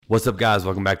What's up, guys?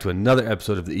 Welcome back to another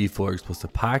episode of the E4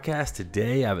 Explosive Podcast.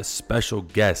 Today, I have a special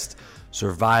guest,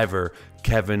 survivor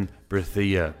Kevin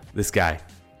Berthia. This guy.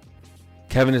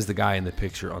 Kevin is the guy in the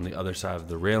picture on the other side of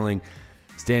the railing,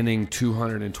 standing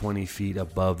 220 feet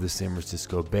above the San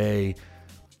Francisco Bay,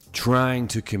 trying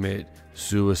to commit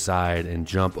suicide and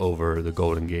jump over the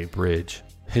Golden Gate Bridge.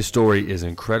 His story is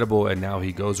incredible, and now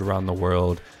he goes around the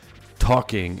world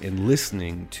talking and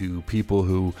listening to people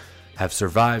who have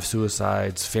survived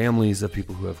suicides, families of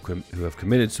people who have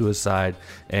committed suicide,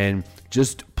 and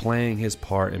just playing his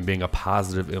part and being a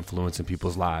positive influence in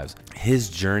people's lives. His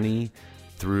journey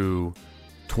through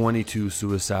 22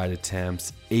 suicide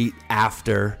attempts, 8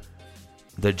 after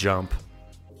the jump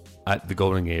at the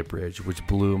Golden Gate Bridge, which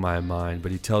blew my mind.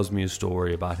 But he tells me a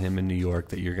story about him in New York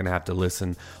that you're gonna have to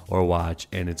listen or watch,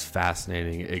 and it's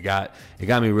fascinating. It got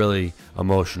me really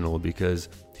emotional because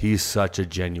he's such a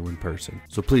genuine person.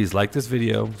 So please like this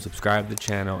video, subscribe to the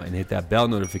channel, and hit that bell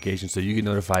notification so you get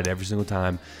notified every single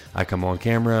time I come on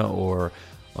camera or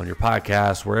on your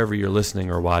podcast, wherever you're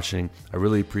listening or watching. I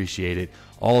really appreciate it.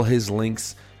 All his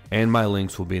links and my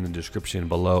links will be in the description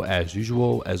below as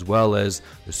usual, as well as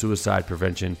the suicide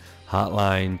prevention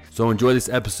hotline. So enjoy this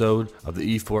episode of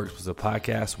the E4 Explosive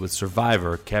Podcast with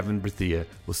survivor Kevin Berthia.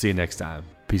 We'll see you next time.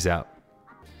 Peace out.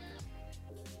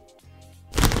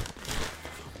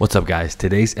 What's up, guys?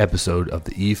 Today's episode of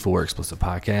the E4 Explosive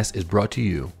Podcast is brought to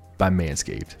you by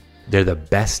Manscaped. They're the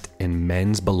best in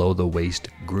men's below-the-waist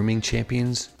grooming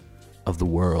champions of the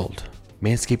world.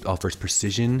 Manscaped offers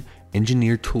precision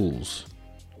engineered tools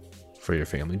for your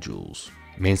family jewels.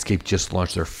 Manscaped just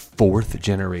launched their 4th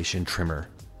generation trimmer.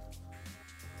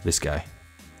 This guy,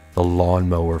 the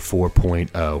Lawnmower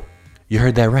 4.0. You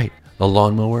heard that right, the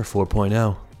Lawnmower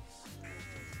 4.0.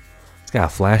 It's got a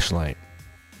flashlight.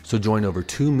 So join over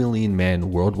 2 million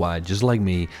men worldwide just like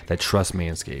me that trust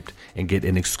Manscaped and get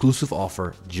an exclusive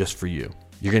offer just for you.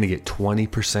 You're going to get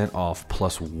 20% off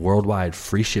plus worldwide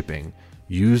free shipping.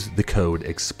 Use the code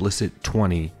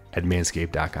explicit20 at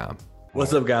manscaped.com.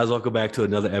 What's up, guys? Welcome back to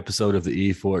another episode of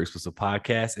the E4 Explosive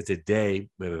Podcast. And today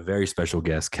we have a very special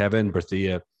guest, Kevin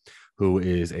Berthia, who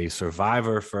is a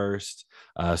survivor first,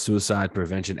 suicide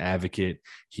prevention advocate.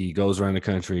 He goes around the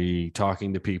country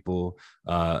talking to people,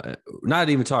 not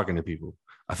even talking to people.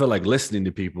 I feel like listening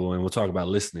to people, and we'll talk about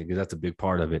listening because that's a big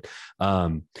part of it.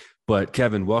 But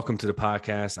Kevin, welcome to the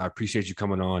podcast. I appreciate you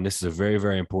coming on. This is a very,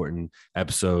 very important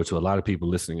episode to a lot of people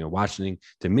listening and watching,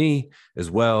 to me as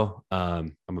well.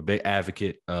 I'm a big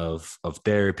advocate of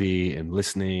therapy and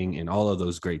listening and all of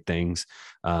those great things,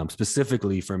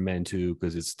 specifically for men too,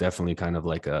 because it's definitely kind of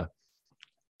like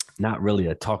not really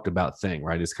a talked about thing,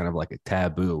 right? It's kind of like a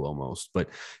taboo almost. But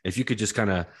if you could just kind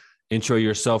of intro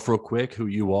yourself real quick, who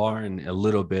you are, and a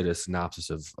little bit of synopsis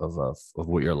of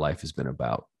what your life has been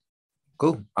about.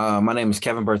 Cool. My name is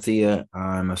Kevin Berthia.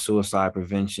 I'm a suicide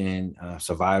prevention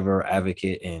survivor,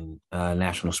 advocate, and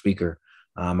national speaker.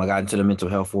 I got into the mental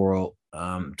health world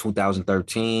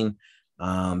 2013.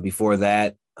 Before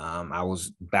that, I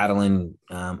was battling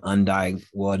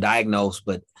diagnosed,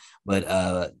 but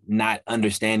not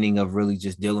understanding of really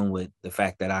just dealing with the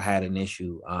fact that I had an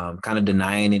issue, kind of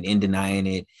denying it and denying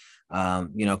it.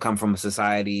 Come from a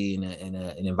society and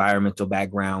an environmental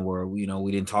background where, we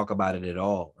didn't talk about it at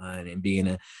all. And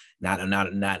being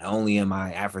not only am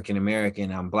I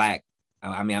African-American, I'm Black.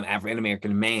 I'm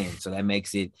African-American man. So that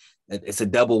makes it's a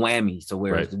double whammy. So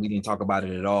whereas we didn't talk about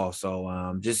it at all.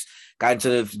 So just got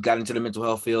into the mental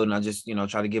health field, and I just,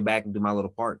 try to get back and do my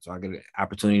little part. So I get an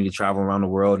opportunity to travel around the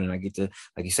world, and I get to,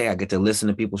 like you say, I get to listen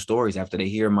to people's stories after they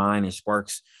hear mine. It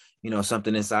sparks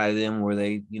something inside of them where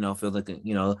they, feel like,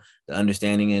 the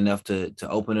understanding enough to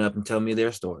open it up and tell me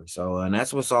their story. So, and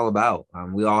that's what it's all about.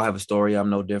 We all have a story. I'm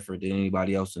no different than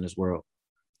anybody else in this world.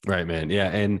 Right, man. Yeah.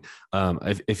 And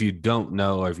if you don't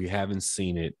know, or if you haven't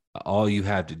seen it, all you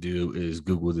have to do is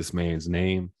Google this man's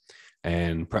name,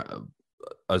 and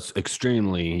an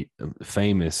extremely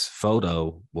famous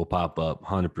photo will pop up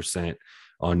 100%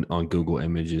 on Google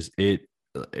Images.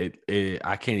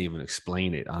 I can't even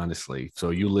explain it, honestly.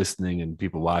 So you listening and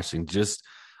people watching,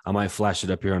 I might flash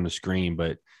it up here on the screen,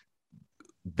 but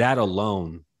that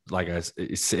alone, like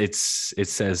it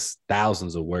says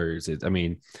thousands of words.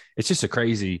 It's just a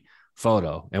crazy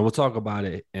photo, and we'll talk about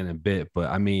it in a bit. But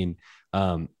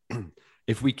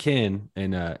if we can,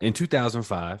 in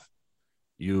 2005,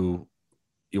 you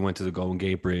went to the Golden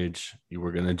Gate Bridge. You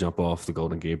were going to jump off the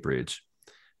Golden Gate Bridge.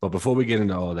 But before we get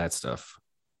into all that stuff,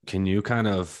 can you kind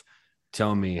of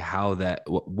tell me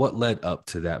what led up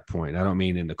to that point? I don't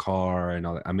mean in the car and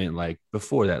all that. I mean, like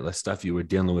before that, the stuff you were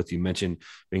dealing with. You mentioned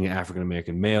being an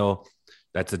African-American male,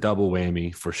 That's a double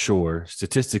whammy for sure.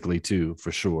 Statistically, too,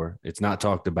 for sure. It's not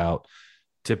talked about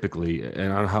typically.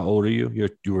 And I don't know, how old are you?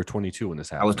 You were 22 when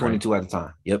this I was happened, right? 22 at the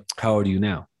time. Yep. How old are you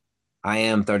now? I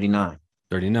am 39.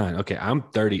 39. Okay, I'm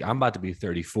 30. I'm about to be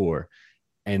 34.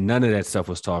 And none of that stuff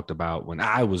was talked about when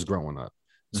I was growing up.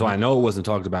 So Mm-hmm. I know it wasn't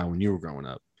talked about when you were growing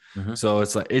up. Mm-hmm. So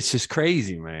it's like it's just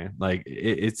crazy, man. Like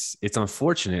it's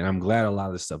unfortunate. I'm glad a lot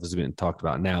of this stuff has been talked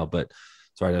about now. But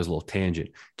sorry, that was a little tangent.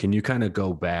 Can you kind of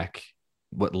go back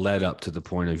what led up to the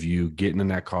point of you getting in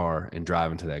that car and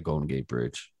driving to that Golden Gate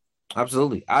Bridge?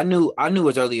 Absolutely. I knew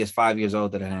as early as 5 years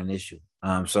old that I had an issue.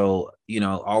 So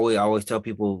always tell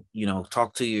people,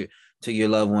 talk to your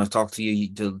loved ones, talk to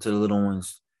the little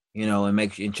ones,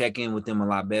 and check in with them a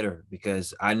lot better,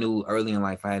 because I knew early in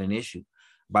life I had an issue.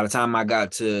 By the time I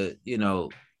got to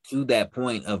that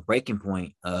point of breaking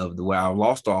point of where I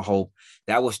lost all hope,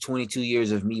 that was 22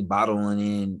 years of me bottling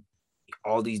in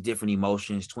all these different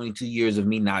emotions, 22 years of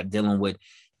me not dealing with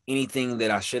anything that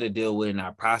I should have dealt with and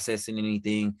not processing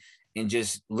anything. And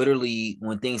just literally,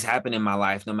 when things happen in my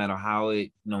life, no matter how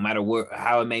it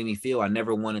made me feel, I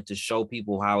never wanted to show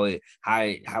people how it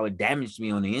damaged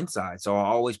me on the inside. So I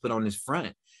always put on this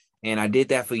front. And I did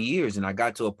that for years. And I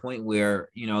got to a point where,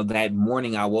 that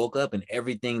morning I woke up and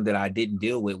everything that I didn't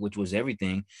deal with, which was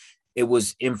everything, it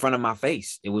was in front of my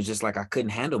face. It was just like I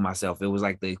couldn't handle myself. It was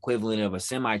like the equivalent of a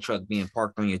semi truck being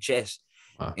parked on your chest.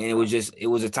 Wow. And it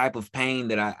was a type of pain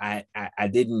that I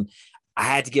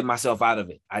had to get myself out of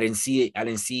it. I didn't see it. I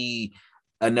didn't see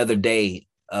another day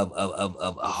of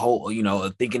a whole,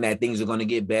 of thinking that things are going to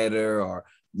get better, or,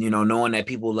 knowing that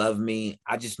people love me.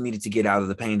 I just needed to get out of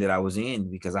the pain that I was in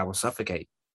because I was suffocating.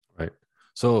 Right.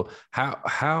 So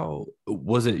how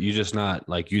was it? You just not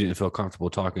like you didn't feel comfortable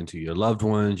talking to your loved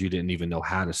ones. You didn't even know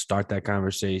how to start that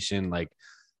conversation. Like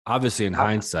obviously in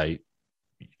hindsight,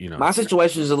 My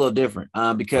situation is a little different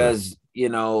Okay. because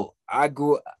I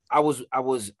grew I was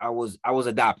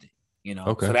adopted, so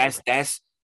Okay.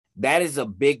 that is a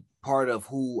big part of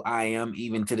who I am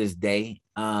even to this day.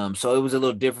 So it was a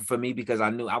little different for me because I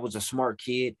knew I was a smart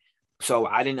kid, so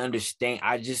I didn't understand.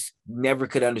 I just never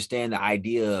could understand the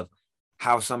idea of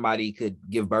how somebody could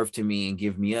give birth to me and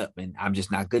give me up, and I'm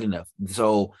just not good enough.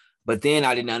 So but then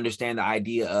I didn't understand the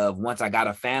idea of, once I got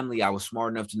a family, I was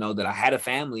smart enough to know that I had a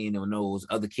family, and there was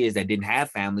other kids that didn't have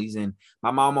families. And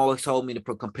my mom always told me to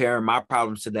compare my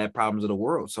problems to that problems of the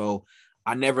world. So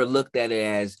I never looked at it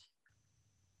as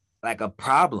like a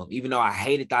problem, even though I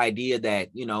hated the idea that,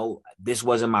 this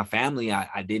wasn't my family.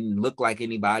 I didn't look like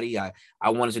anybody. I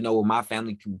wanted to know where my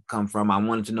family can come from. I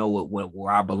wanted to know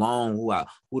where I belong,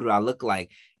 who do I look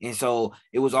like. And so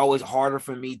it was always harder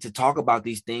for me to talk about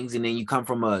these things. And then you come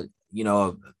from a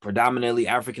predominantly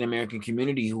African-American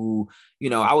community who,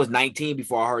 I was 19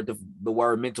 before I heard the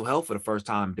word mental health for the first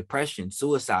time, depression,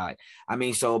 suicide. I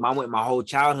mean, so I went my whole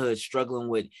childhood struggling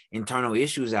with internal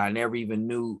issues that I never even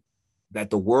knew that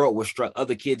the world was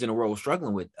other kids in the world were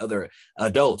struggling with, other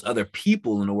adults, other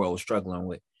people in the world were struggling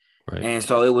with. Right. And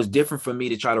so it was different for me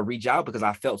to try to reach out because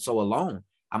I felt so alone.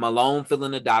 I'm alone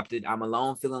feeling adopted. I'm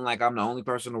alone feeling like I'm the only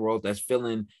person in the world that's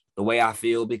feeling the way I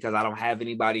feel because I don't have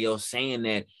anybody else saying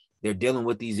that they're dealing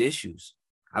with these issues.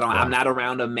 I'm Wow. not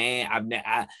around a man.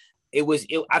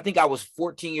 I think I was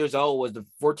 14 years old, was the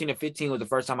 14 or 15 was the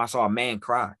first time I saw a man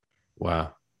cry.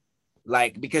 Wow.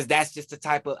 Like, because that's just the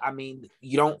type of,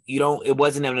 you don't, it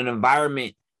wasn't an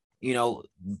environment,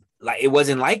 like it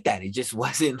wasn't like that. It just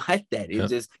wasn't like that. It Yep.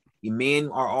 just, men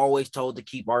are always told to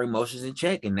keep our emotions in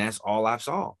check. And that's all I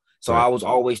saw. So Right. I was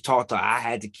always taught I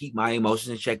had to keep my emotions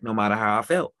in check no matter how I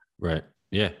felt. Right.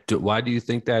 Yeah. Why do you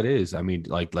think that is? I mean,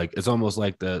 like it's almost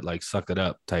like the like suck it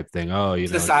up type thing. Oh,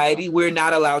 Society, we're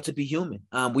not allowed to be human.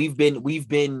 We've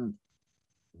been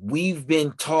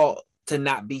taught to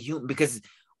not be human because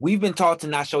we've been taught to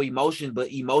not show emotion,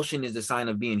 but emotion is a sign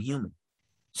of being human.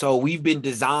 So we've been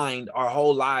designed our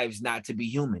whole lives not to be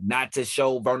human, not to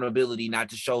show vulnerability, not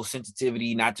to show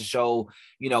sensitivity, not to show,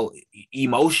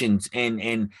 emotions.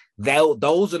 And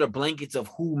those are the blankets of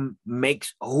who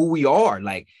makes who we are.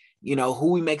 Like, who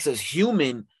we makes us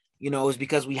human, is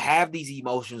because we have these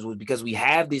emotions, was because we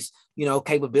have this,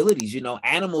 capabilities.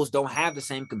 Animals don't have the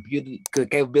same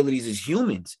capabilities as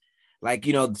humans. Like,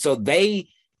 so they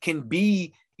can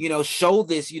be, show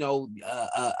this,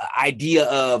 idea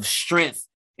of strength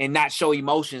and not show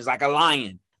emotions like a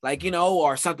lion, like,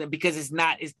 or something, because it's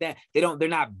that they're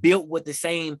not built with the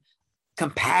same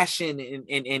compassion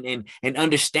and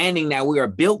understanding that we are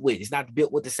built with. It's not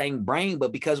built with the same brain,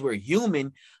 but because we're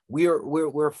human,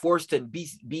 we're forced to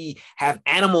have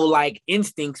animal like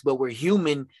instincts, but we're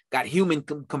human, got human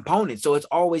components. So it's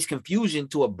always confusion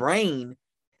to a brain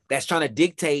that's trying to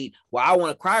dictate, well, I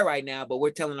want to cry right now, but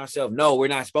we're telling ourselves, no, we're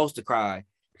not supposed to cry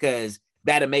because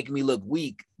that'll make me look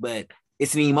weak. But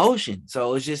it's an emotion.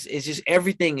 So it's just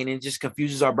everything. And it just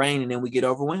confuses our brain. And then we get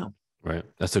overwhelmed. Right.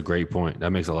 That's a great point. That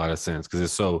makes a lot of sense because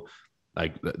it's so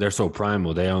like they're so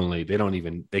primal.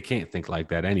 They can't think like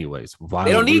that anyways. Why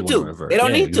they don't need to. They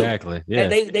don't need exactly. to. Yeah.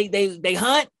 They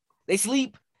hunt, they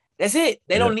sleep. That's it.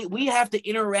 They don't need. We have to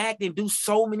interact and do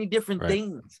so many different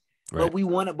things. Right. But we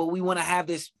want to have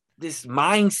this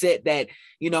mindset that,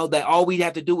 that all we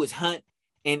have to do is hunt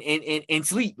and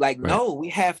sleep. Like, no, we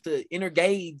have to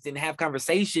engage and have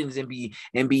conversations and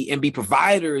be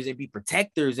providers and be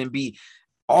protectors and be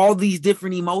all these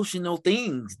different emotional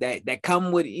things that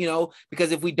come with,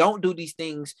 because if we don't do these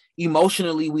things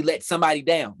emotionally, we let somebody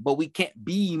down, but we can't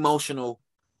be emotional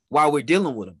while we're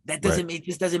dealing with them. That doesn't make,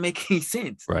 just doesn't make any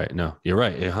sense. Right. No, you're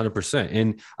right. 100%.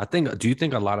 And I think, do you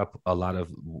think a lot of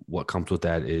what comes with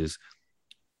that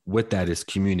is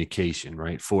communication,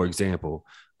 right? For example,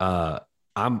 I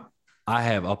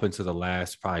have up until the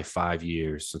last probably 5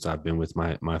 years since I've been with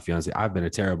my fiance, I've been a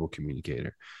terrible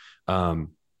communicator.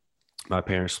 My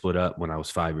parents split up when I was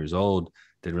 5 years old.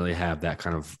 Didn't really have that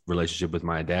kind of relationship with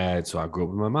my dad. So I grew up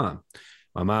with my mom.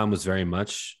 My mom was very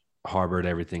much harbored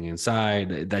everything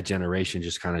inside. That generation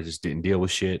just didn't deal with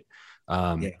shit.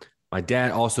 My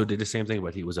dad also did the same thing,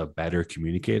 but he was a better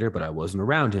communicator, but I wasn't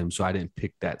around him. So I didn't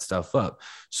pick that stuff up.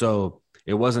 So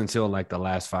it wasn't until like the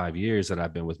last 5 years that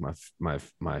I've been with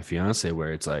my fiance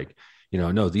where it's like,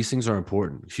 no, these things are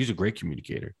important. She's a great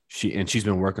communicator. She's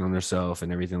been working on herself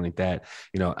and everything like that.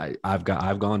 I've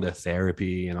gone to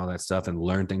therapy and all that stuff and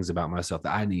learned things about myself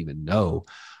that I didn't even know.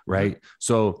 Right. Mm-hmm.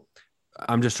 So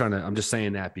I'm just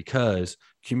saying that because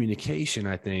communication,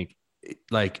 I think,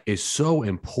 like, is so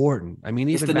important. I mean,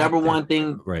 even it's the number one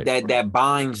thing that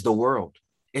binds the world.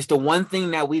 It's the one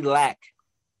thing that we lack.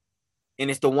 And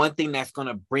it's the one thing that's going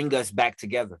to bring us back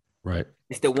together. Right.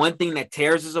 It's the one thing that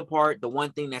tears us apart. The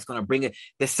one thing that's going to bring it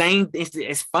the same.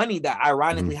 It's funny that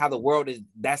ironically how the world is,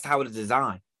 that's how it is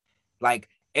designed. Like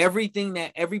every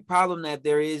problem that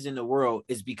there is in the world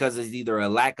is because it's either a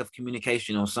lack of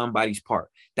communication on somebody's part.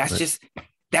 That's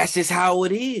just how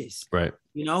it is. Right.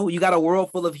 You got a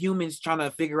world full of humans trying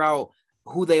to figure out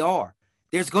who they are.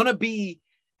 There's going to be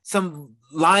some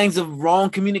lines of wrong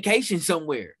communication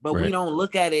somewhere, but we don't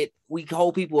look at it. We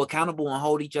hold people accountable and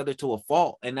hold each other to a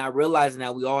fault and not realizing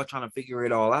that we all trying to figure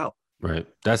it all out. Right.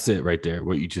 That's it right there.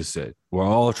 What you just said. We're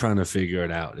all trying to figure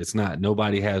it out. It's not,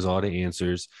 nobody has all the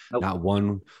answers, not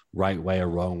one right way or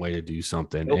wrong way to do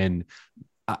something. And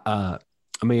let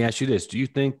me ask you this. Do you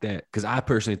think that, because I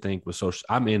personally think with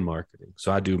I'm in marketing.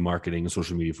 So I do marketing and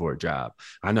social media for a job.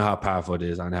 I know how powerful it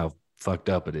is. I know how fucked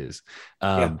up it is.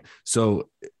 So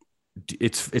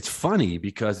it's funny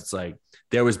because it's like,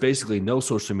 there was basically no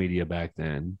social media back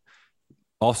then.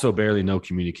 Also barely no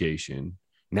communication.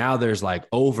 Now there's like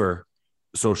over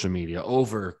social media,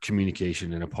 over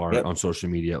communication and a part on social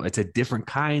media. It's a different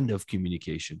kind of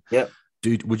communication.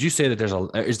 Dude, would you say that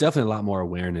there's definitely a lot more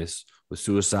awareness with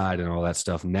suicide and all that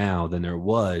stuff now than there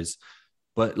was?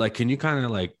 But like, can you kind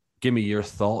of like give me your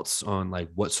thoughts on like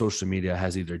what social media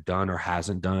has either done or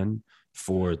hasn't done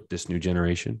for this new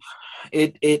generation?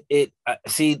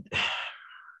 See,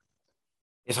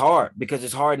 it's hard because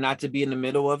it's hard not to be in the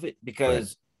middle of it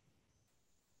because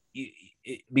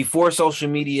before social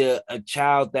media, a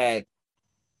child that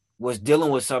was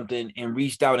dealing with something and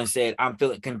reached out and said,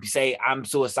 can say I'm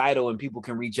suicidal, and people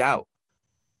can reach out,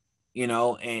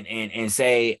 and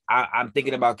say, I'm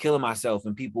thinking about killing myself,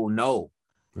 and people know.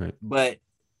 Right. But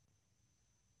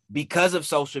because of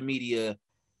social media,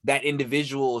 that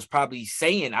individual is probably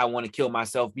saying, I want to kill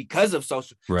myself because of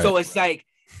social. Right. So it's like,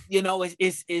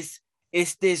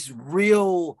 it's this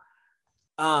real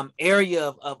area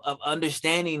of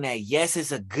understanding that, yes,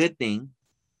 it's a good thing,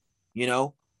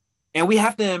 and we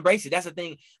have to embrace it. That's the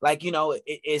thing. Like,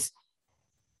 it's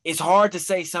hard to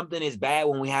say something is bad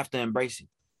when we have to embrace it.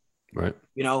 Right.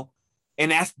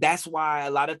 And that's why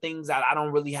a lot of things I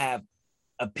don't really have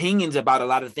opinions about a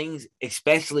lot of things,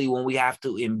 especially when we have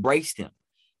to embrace them.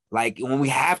 Like when we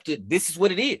have to, this is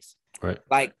what it is. Right.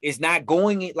 Like it's not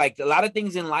going, like a lot of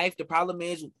things in life. The problem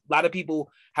is a lot of people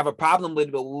have a problem with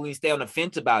it, but when we stay on the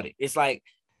fence about it, it's like,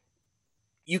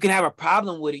 you can have a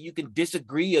problem with it. You can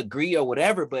disagree, agree, or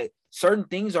whatever, but certain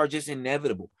things are just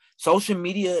inevitable. Social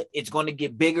media, it's going to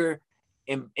get bigger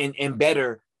and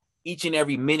better each and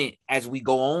every minute as we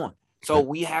go on. So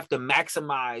we have to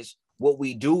maximize what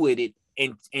we do with it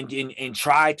and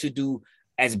try to do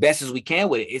as best as we can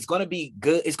with it. It's going to be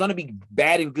good. It's going to be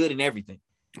bad and good and everything.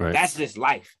 Right. That's just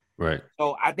life. Right.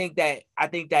 So I think that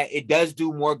it does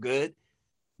do more good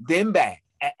than bad.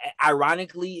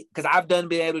 ironically, because I've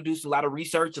been able to do a lot of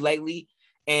research lately,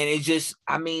 and it's just,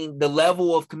 I mean, the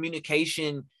level of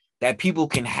communication that people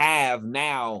can have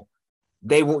now,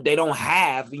 they don't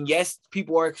have. And yes,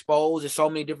 people are exposed to so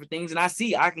many different things, and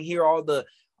I can hear all the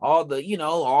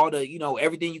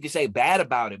everything you can say bad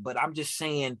about it, but I'm just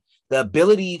saying the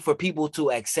ability for people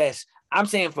to access. I'm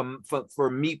saying for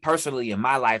me personally in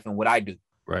my life and what I do.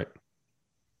 Right.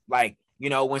 Like,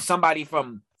 when somebody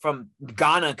from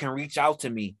Ghana can reach out to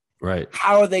me, right.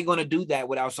 How are they going to do that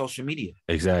without social media?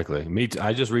 Exactly. Me too.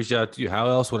 I just reached out to you. How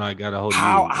else would I got a hold of you?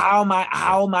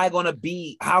 How am I going to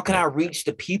be? How can I reach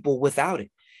the people without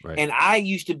it? Right. And I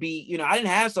used to be, I didn't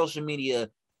have social media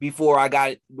before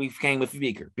we became a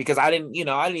speaker, because I didn't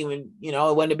even, it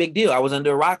wasn't a big deal. I was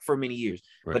under a rock for many years,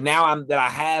 but now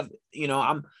I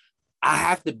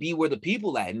have to be where the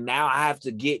people at. And now I've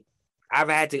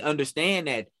had to understand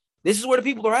that this is where the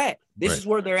people are at. This is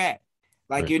where they're at.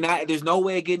 Like, there's no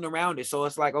way of getting around it. So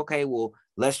it's like, okay, well,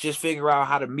 let's just figure out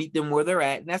how to meet them where they're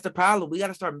at. And that's the problem. We got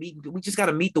to start meeting. We just got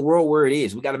to meet the world where it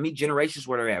is. We got to meet generations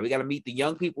where they're at. We got to meet the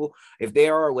young people. If they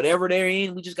are whatever they're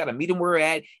in, we just got to meet them where they're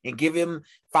at and give them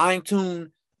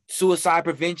fine-tune suicide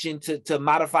prevention to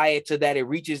modify it so that it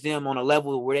reaches them on a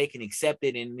level where they can accept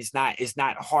it. And it's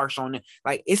not harsh on them.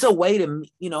 Like, it's a way to,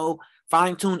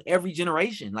 fine tune every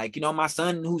generation. Like, my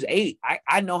son who's 8,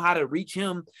 I know how to reach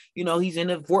him. He's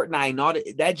into Fortnite and all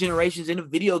that generation's into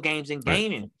video games and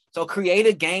gaming. Right. So create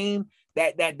a game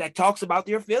that talks about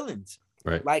their feelings.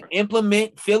 Right. Like,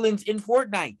 implement feelings in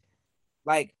Fortnite.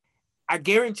 Like, I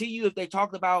guarantee you, if they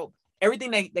talked about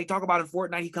everything they talk about in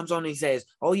Fortnite, he comes on and he says,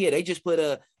 oh yeah, they just put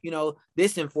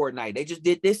this in Fortnite. They just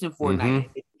did this in Fortnite.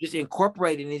 Mm-hmm. Just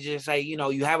incorporate it and just say,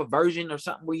 you have a version or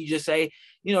something where you just say,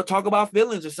 talk about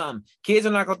feelings or something. Kids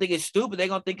are not going to think it's stupid. They're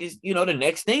going to think it's, the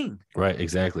next thing. Right.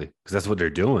 Exactly. Because that's what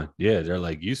they're doing. Yeah. They're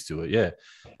like used to it. Yeah.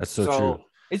 That's so true.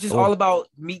 It's just all about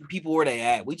meeting people where they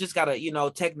at. We just got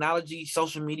to, technology,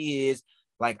 social media is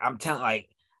like, I'm telling, like,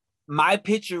 my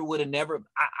picture would have never,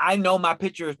 I know my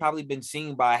picture has probably been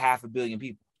seen by 500 million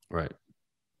people. Right.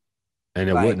 And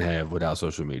it wouldn't have without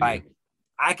social media. Like,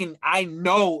 I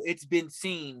know it's been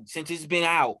seen since it's been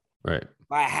out. Right.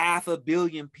 By 500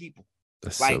 million people.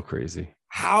 That's so crazy.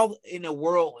 How in the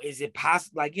world is it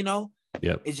possible? Like, yep.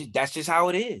 That's just how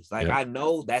it is. Like, yep. I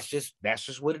know that's just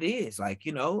what it is. Like,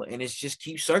 and it's just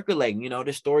keeps circulating.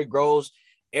 This story grows.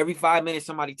 Every 5 minutes,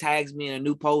 somebody tags me in a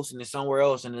new post and it's somewhere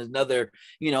else, and there's another,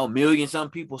 million some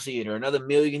people see it, or another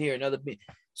million here,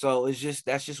 So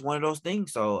that's just one of those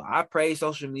things. So I praise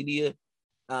social media,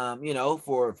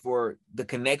 for the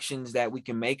connections that we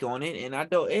can make on it. And I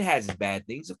know it has its bad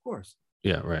things, of course.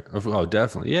 Yeah, right. Oh,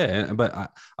 definitely. Yeah.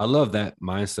 But I love that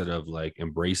mindset of like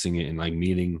embracing it and like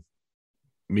meeting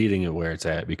it where it's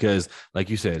at, because like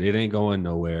you said, it ain't going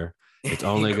nowhere. It's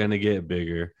only going to get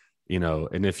bigger.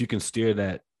 And if you can steer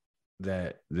that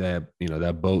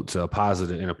boat to a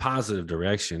positive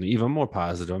direction, even more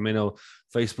positive. I mean,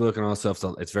 Facebook and all that stuff,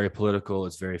 so it's very political,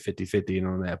 it's very 50-50 and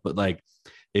all that. But like,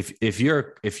 if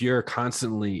you're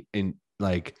constantly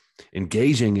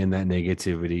engaging in that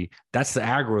negativity, that's the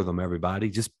algorithm, everybody.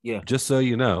 Just so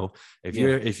you know,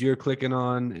 if you're clicking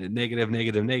on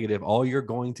negative, all you're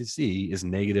going to see is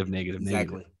negative.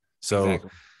 So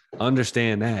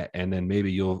understand that, and then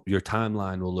maybe your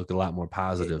timeline will look a lot more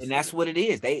positive. And that's what it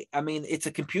is. It's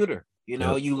a computer.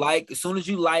 You like, as soon as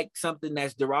you like something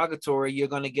that's derogatory, you're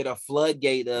going to get a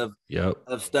floodgate of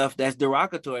stuff that's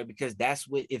derogatory, because that's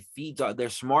what it feeds on their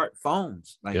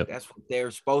smartphones. Like, that's what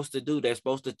they're supposed to do. They're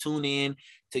supposed to tune in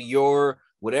to your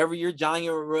whatever your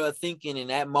genre thinking in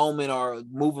that moment or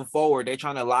moving forward. They're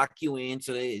trying to lock you in.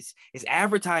 So it's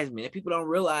advertisement. And people don't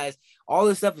realize all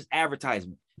this stuff is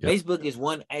advertisement. Facebook is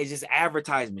just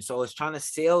advertisement. So it's trying to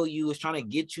sell you. It's trying to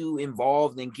get you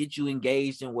involved and get you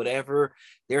engaged in whatever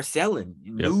they're selling.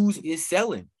 News is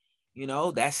selling.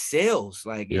 That's sales.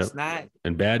 Like, it's not.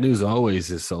 And bad news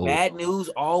always is sold. Bad news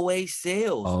always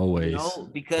sells. Always.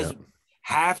 Because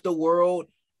half the world,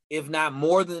 if not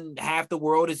more than half the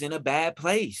world, is in a bad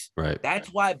place. Right.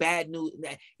 That's why bad news,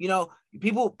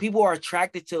 people are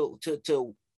attracted to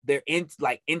they're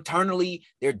internally,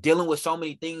 they're dealing with so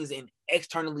many things, and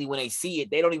externally when they see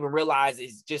it, they don't even realize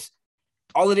it's just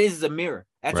all it is a mirror.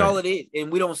 That's all it is.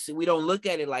 And we don't look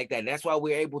at it like that. That's why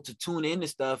we're able to tune into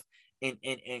stuff and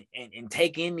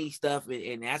take in these stuff.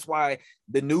 And that's why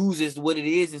the news is what it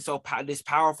is. And so this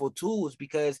powerful tool is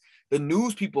because the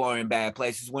news people are in bad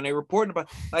places when they're reporting about,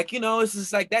 it's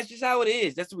just like, that's just how it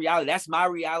is. That's the reality. That's my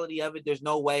reality of it. There's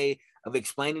no way of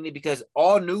explaining it, because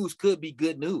all news could be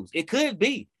good news. It could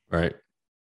be. Right.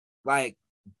 Like,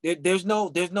 there's no,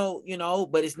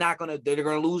 but it's not gonna. They're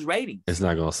gonna lose ratings. It's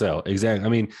not gonna sell. Exactly. I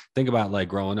mean, think about like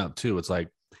growing up too. It's like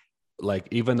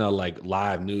even the like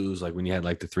live news, like when you had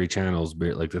like the three channels,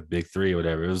 like the big three or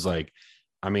whatever. It was like,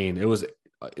 I mean, it was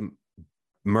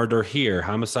murder here,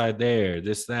 homicide there,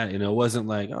 this, that. It wasn't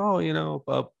like, oh,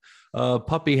 a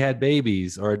puppy had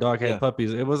babies or a dog had Yeah,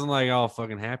 puppies. It wasn't like all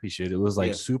fucking happy shit. It was like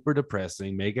yeah, super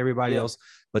depressing, make everybody yeah. else.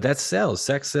 But that sells,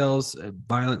 sex sells,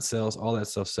 violence sells, all that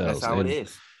stuff That's sells, how it and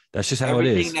is. that's just how it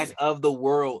Everything is. that's of the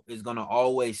world is gonna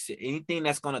always, anything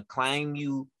that's gonna claim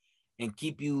you and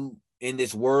keep you in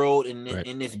this world and Right,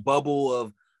 in this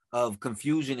bubble of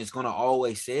confusion is gonna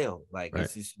always sell. Like right.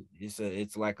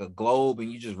 it's like a globe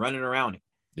and you just running around it.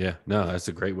 Yeah, no, that's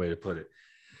a great way to put it.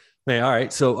 Man, all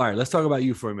right. So, all right, let's talk about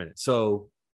you for a minute. So,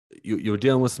 you're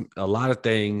dealing with a lot of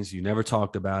things. You never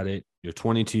talked about it. You're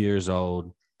 22 years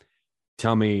old.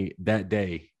 Tell me that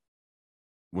day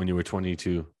when you were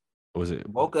 22. What was it?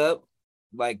 Woke up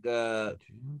like about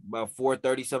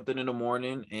 4:30 something in the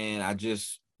morning, and I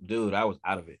just, dude, I was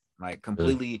out of it. Like Really?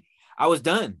 completely, I was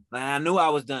done. And I knew I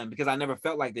was done because I never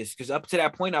felt like this. Because up to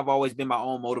that point, I've always been my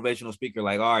own motivational speaker.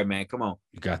 Like, all right, man, come on,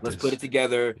 You got let's put this. it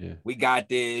together. Yeah. We got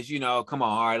this. Come on,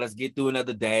 all right, let's get through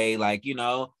another day. Like,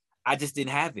 I just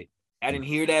didn't have it. I Mm. didn't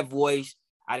hear that voice.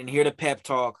 I didn't hear the pep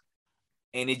talk.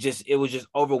 And it was just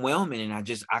overwhelming. And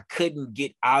I couldn't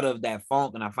get out of that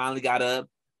funk. And I finally got up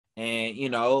and,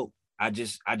 I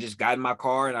just got in my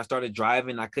car and I started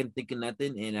driving. I couldn't think of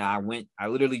nothing. And I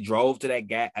literally drove to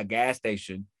a gas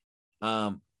station,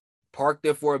 parked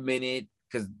there for a minute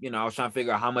because, I was trying to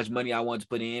figure out how much money I wanted to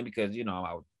put in because, I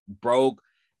was broke,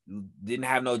 didn't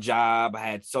have no job. I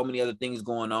had so many other things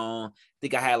going on. I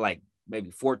think I had like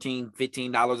maybe $14,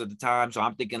 $15 at the time. So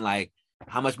I'm thinking like,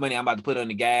 how much money I'm about to put on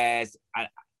the gas.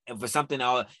 And for something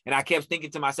else, and I kept thinking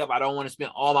to myself, I don't want to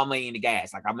spend all my money in the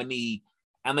gas. Like I'm gonna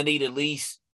need at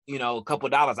least, a couple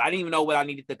dollars. I didn't even know what I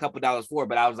needed the couple dollars for,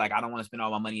 but I was like, I don't want to spend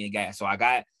all my money in gas. So I've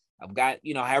got,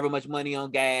 however much money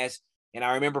on gas. And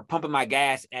I remember pumping my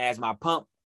gas as my pump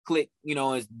click,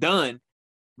 is done.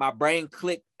 My brain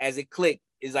clicked as it clicked.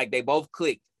 It's like they both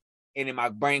clicked. And then my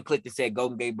brain clicked and said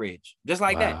Golden Gate Bridge. Just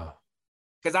like that. Wow.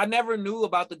 Because I never knew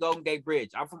about the Golden Gate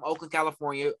Bridge. I'm from Oakland,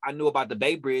 California. I knew about the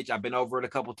Bay Bridge. I've been over it a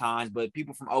couple times, but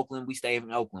people from Oakland, we stay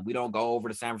in Oakland. We don't go over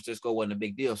to San Francisco. It wasn't a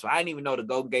big deal. So I didn't even know the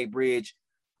Golden Gate Bridge.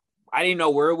 I didn't know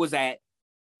where it was at.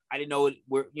 I didn't know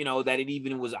that it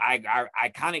even was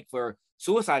iconic for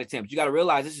suicide attempts. You got to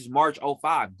realize this is March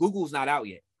 05. Google's not out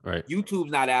yet. Right. YouTube's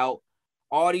not out.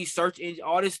 All these search engines,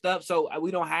 all this stuff. So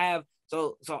we don't have.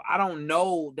 So I don't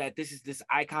know that this is this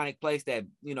iconic place that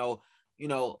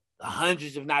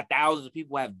hundreds, if not thousands of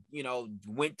people have,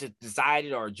 went to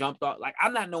decided or jumped off. Like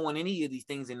I'm not knowing any of these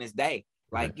things in this day.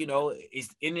 Like, Right. it's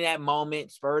in that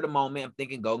moment, spur of the moment. I'm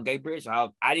thinking Golden Gate Bridge. I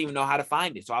didn't even know how to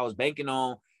find it. So I was banking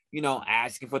on,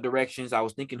 asking for directions. I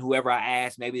was thinking whoever I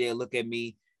asked, maybe they'll look at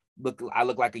me. I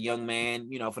look like a young man,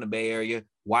 from the Bay Area.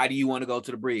 Why do you want to go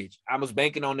to the bridge? I was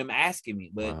banking on them asking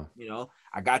me, but Wow.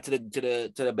 I got to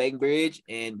the Bay Bridge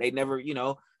and they never,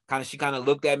 she kind of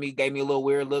looked at me, gave me a little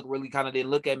weird look, really kind of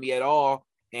didn't look at me at all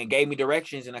and gave me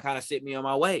directions and I kind of sent me on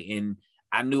my way. And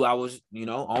I knew I was,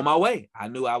 on my way. I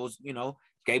knew I was,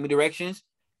 gave me directions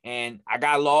and I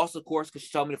got lost, of course, because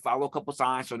she told me to follow a couple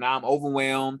signs. So now I'm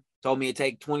overwhelmed. Told me it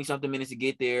take 20 something minutes to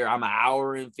get there. I'm an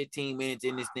hour and 15 minutes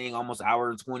in this thing, almost hour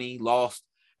and 20, lost.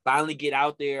 Finally get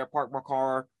out there, park my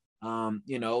car.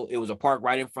 It was a park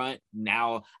right in front.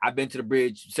 Now I've been to the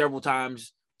bridge several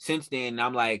times since then. And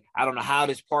I'm like, I don't know how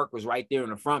this park was right there in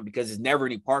the front because there's never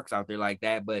any parks out there like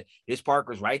that. But this park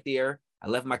was right there. I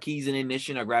left my keys in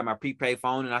ignition. I grabbed my prepaid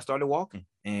phone and I started walking.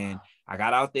 And I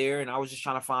got out there and I was just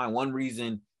trying to find one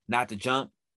reason not to jump.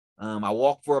 I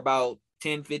walked for about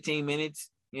 10, 15 minutes,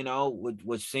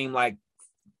 which seemed like,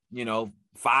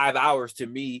 5 hours to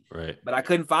me, Right. but I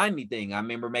couldn't find anything. I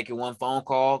remember making one phone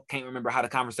call. Can't remember how the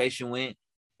conversation went.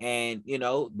 And,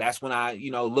 that's when I,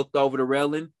 looked over the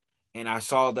railing and I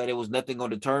saw that it was nothing going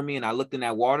to deter me. And I looked in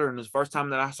that water and it was the first time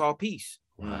that I saw peace.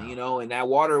 Wow. And that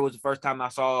water was the first time I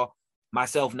saw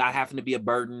myself not having to be a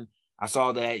burden. I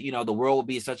saw that, the world would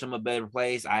be such a better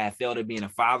place. I had felt it being a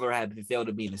father. I had felt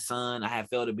it being a son. I had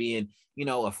felt it being,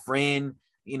 a friend.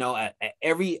 At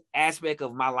every aspect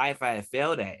of my life, I had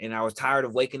failed at. And I was tired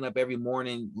of waking up every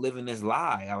morning living this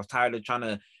lie. I was tired of trying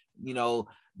to,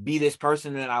 be this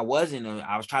person that I wasn't.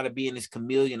 I was trying to be in this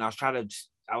chameleon. I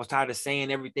was tired of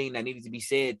saying everything that needed to be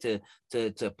said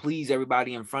to please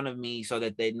everybody in front of me so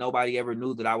that nobody ever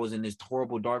knew that I was in this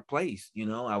horrible, dark place.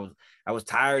 I was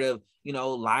tired of,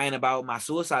 lying about my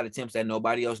suicide attempts that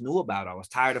nobody else knew about. I was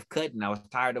tired of cutting. I was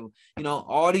tired of,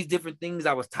 all these different things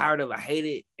I was tired of. I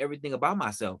hated everything about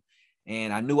myself.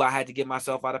 and I knew I had to get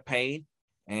myself out of pain.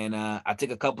 And I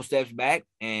took a couple steps back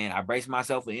and I braced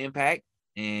myself for impact.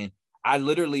 And I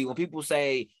literally, when people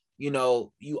say,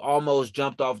 you almost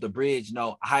jumped off the bridge,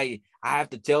 no, I have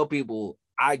to tell people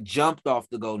I jumped off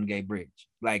the Golden Gate Bridge.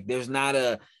 Like it's not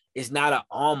a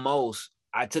almost.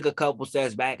 I took a couple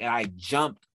steps back and I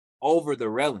jumped over the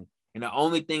railing. And the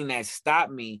only thing that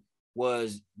stopped me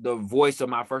was the voice of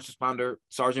my first responder,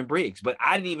 Sergeant Briggs. But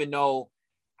I didn't even know.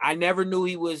 I never knew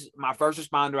he was my first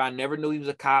responder. I never knew he was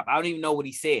a cop. I don't even know what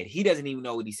he said. He doesn't even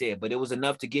know what he said, but it was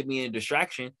enough to get me in a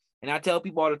distraction. And I tell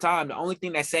people all the time, the only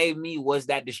thing that saved me was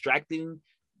that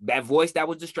voice that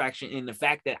was distraction, and the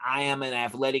fact that I am an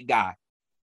athletic guy.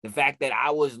 The fact that I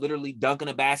was literally dunking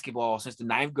a basketball since the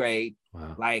 9th grade.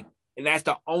 Wow. And that's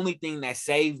the only thing that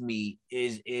saved me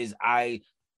is I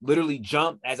literally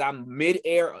jumped as I'm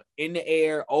midair in the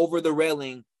air over the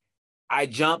railing. I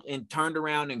jumped and turned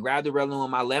around and grabbed the railing with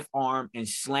my left arm and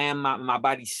slammed my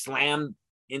body slammed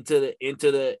into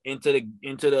the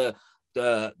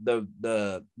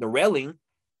railing.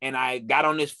 And I got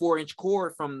on this 4-inch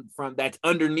cord from that's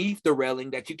underneath the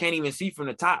railing that you can't even see from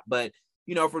the top. But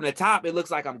from the top, it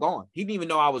looks like I'm gone. He didn't even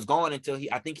know I was gone until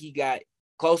I think he got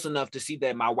close enough to see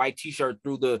that my white t-shirt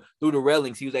through the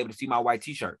railings. He was able to see my white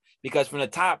t-shirt, because from the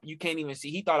top, you can't even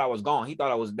see. He thought I was gone. He thought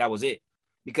that was it.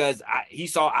 Because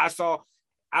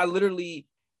I literally,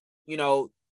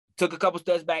 took a couple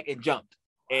steps back and jumped.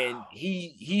 And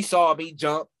he saw me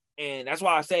jump. And that's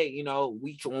why I say,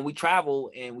 when we travel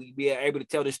and we be able to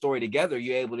tell this story together,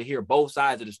 you're able to hear both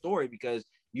sides of the story, because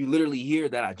you literally hear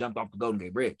that I jumped off the Golden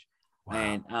Gate Bridge. Wow.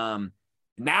 And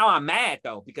now I'm mad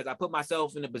though, because I put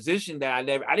myself in a position that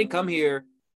I didn't come here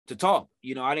to talk.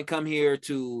 I didn't come here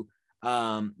to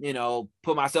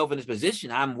put myself in this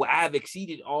position. I've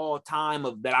exceeded all time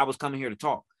of that I was coming here to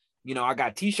talk. I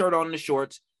got t-shirt on in the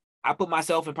shorts. I put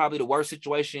myself in probably the worst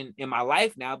situation in my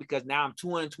life now, because now I'm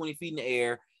 220 feet in the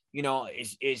air.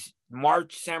 It's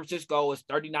March, San Francisco. It's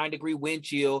 39-degree wind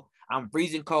chill. I'm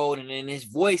freezing cold. And then his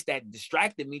voice that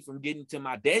distracted me from getting to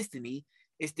my destiny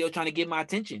is still trying to get my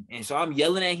attention. And so I'm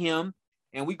yelling at him,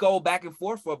 and we go back and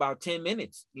forth for about 10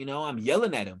 minutes. I'm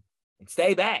yelling at him. And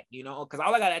stay back, because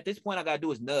all I got at this point, I got to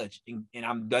do is nudge and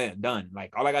I'm done.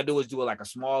 Like all I got to do is do like a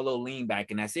small little lean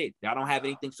back, and that's it. I don't have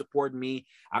anything supporting me.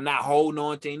 I'm not holding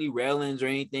on to any railings or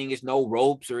anything. It's no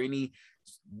ropes or any,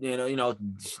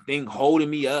 thing holding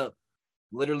me up.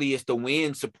 Literally, it's the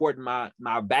wind supporting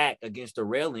my back against the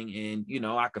railing. And,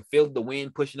 I could feel the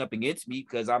wind pushing up against me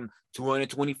because I'm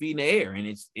 220 feet in the air, and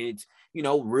it's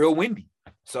real windy.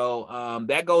 So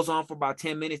that goes on for about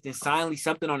 10 minutes. Then finally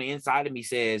something on the inside of me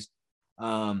says,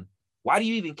 why do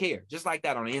you even care? Just like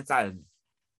that on the inside of me.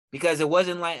 Because it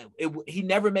wasn't like he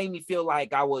never made me feel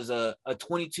like I was a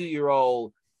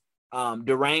 22-year-old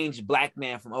deranged black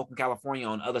man from Oakland, California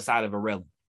on the other side of a railing.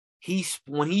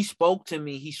 When he spoke to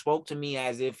me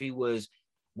as if we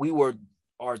were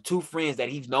our two friends that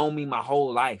he's known me my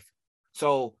whole life.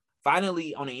 So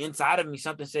finally on the inside of me,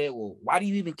 something said, well, why do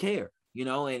you even care?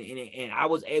 And I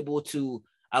was able to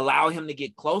allow him to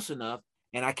get close enough,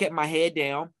 and I kept my head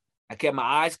down. I kept my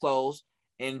eyes closed.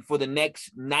 And for the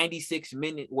next 96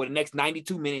 minutes, or the next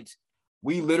 92 minutes,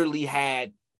 we literally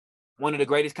had one of the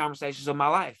greatest conversations of my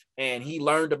life. And he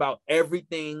learned about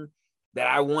everything that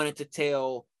I wanted to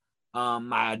tell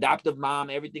my adoptive mom,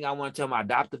 everything I want to tell my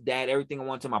adoptive dad, everything I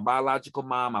want to tell my biological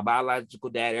mom, my biological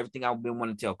dad, everything I've been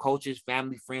wanting to tell coaches,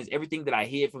 family, friends, everything that I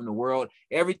hid from the world,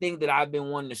 everything that I've been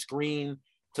wanting to scream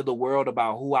to the world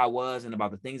about who I was and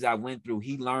about the things I went through.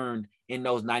 He learned in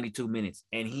those 92 minutes.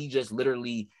 And he just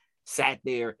literally sat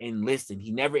there and listened.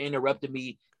 He never interrupted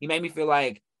me. He made me feel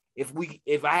like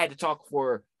if I had to talk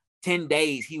for 10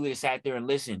 days, he would have sat there and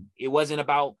listened. It wasn't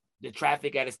about the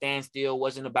traffic at a standstill. It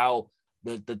wasn't about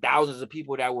the thousands of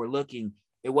people that were looking.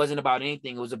 It wasn't about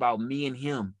anything. It was about me and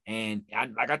him. And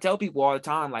I tell people all the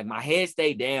time, like my head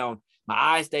stayed down, my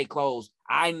eyes stayed closed.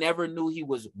 I never knew he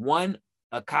was, one,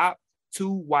 a cop,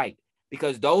 two, white,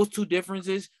 because those two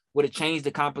differences would have changed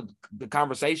the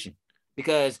conversation.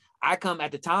 Because I come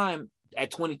at the time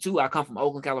at 22, I come from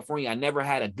Oakland, California. I never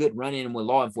had a good run-in with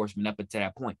law enforcement up until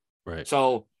that point. Right.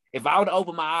 So if I would have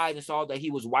opened my eyes and saw that he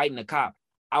was white and a cop,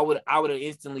 I would have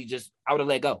instantly I would have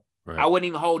let go. Right. I wouldn't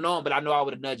even hold on, but I know I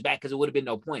would have nudged back because it would have been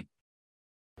no point.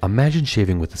 Imagine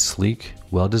shaving with a sleek,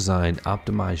 well-designed,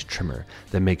 optimized trimmer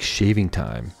that makes shaving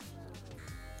time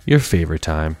your favorite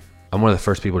time. I'm one of the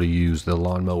first people to use the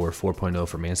Lawnmower 4.0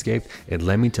 from Manscaped, and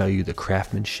let me tell you, the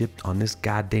craftsmanship on this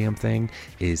goddamn thing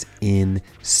is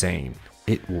insane.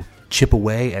 It will chip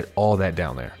away at all that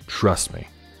down there. Trust me.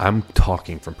 I'm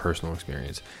talking from personal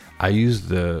experience. I use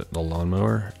the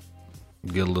lawnmower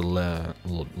get a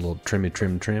little trim,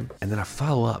 and then I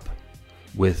follow up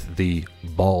with the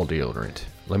ball deodorant.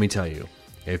 Let me tell you,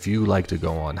 if you like to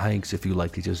go on hikes, if you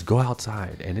like to just go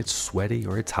outside and it's sweaty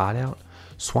or it's hot out,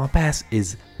 swamp ass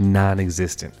is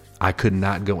non-existent. I could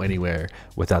not go anywhere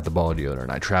without the ball deodorant.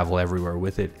 I travel everywhere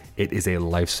with it. It is a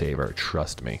lifesaver,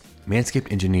 trust me.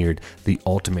 Manscaped engineered the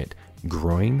ultimate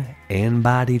groin and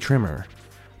body trimmer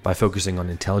by focusing on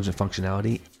intelligent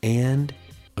functionality and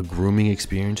a grooming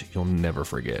experience you'll never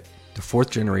forget. The 4th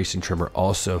generation trimmer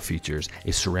also features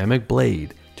a ceramic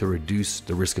blade to reduce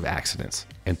the risk of accidents.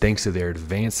 And thanks to their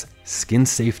advanced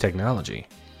skin-safe technology,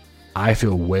 I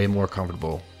feel way more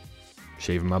comfortable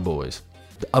shaving my boys.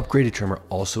 The upgraded trimmer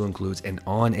also includes an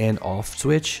on and off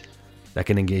switch that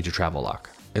can engage a travel lock.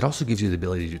 It also gives you the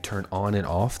ability to turn on and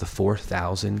off the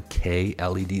 4000K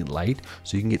LED light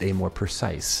so you can get a more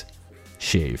precise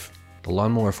shave. The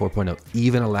Lawnmower 4.0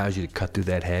 even allows you to cut through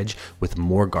that hedge with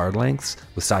more guard lengths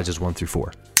with sizes 1 through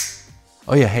 4.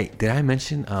 Oh yeah, hey, did I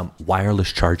mention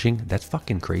wireless charging? That's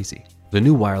fucking crazy. The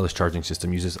new wireless charging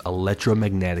system uses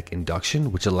electromagnetic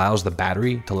induction, which allows the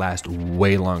battery to last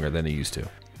way longer than it used to.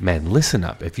 Man, listen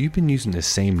up. If you've been using the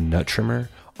same nut trimmer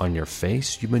on your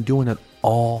face, you've been doing it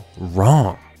all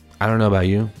wrong. I don't know about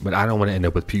you, but I don't want to end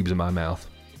up with pubes in my mouth.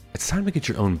 It's time to get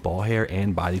your own ball hair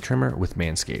and body trimmer with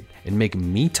Manscaped and make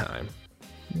me time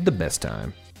the best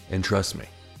time. And trust me,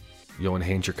 you'll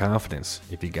enhance your confidence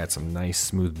if you got some nice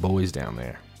smooth boys down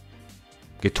there.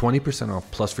 Get 20% off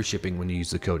plus free shipping when you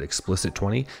use the code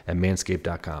explicit20 at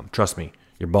manscaped.com. Trust me,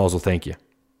 your balls will thank you.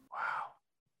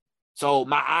 So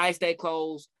my eyes stay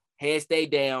closed, head stay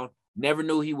down. Never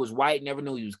knew he was white, never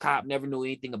knew he was cop, never knew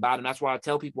anything about him. That's why I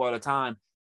tell people all the time,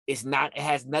 it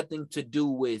has nothing to do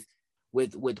with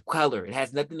color. It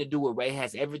has nothing to do with race. It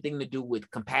has everything to do with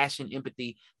compassion,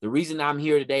 empathy. The reason I'm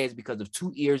here today is because of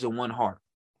 2 ears and 1 heart.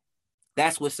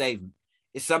 That's what saved me.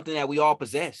 It's something that we all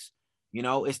possess. You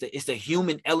know, it's the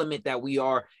human element that we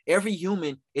are. Every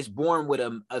human is born with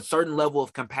a certain level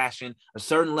of compassion, a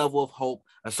certain level of hope,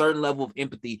 a certain level of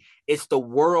empathy. It's the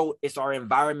world, it's our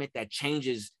environment that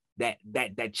changes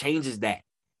that changes that.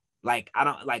 Like, I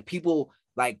don't like people.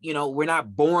 Like, you know, we're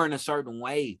not born a certain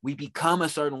way. We become a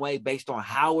certain way based on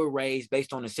how we're raised,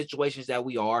 based on the situations that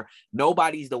we are.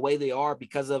 Nobody's the way they are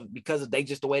because of they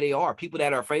just the way they are. People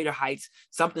that are afraid of heights,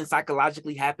 something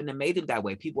psychologically happened and made them that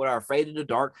way. People that are afraid of the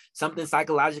dark, something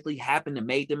psychologically happened and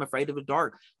made them afraid of the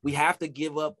dark. We have to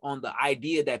give up on the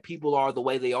idea that people are the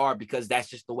way they are because that's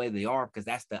just the way they are, because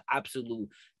that's the absolute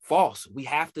false. We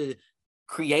have to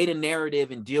create a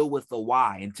narrative and deal with the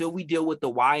why. Until we deal with the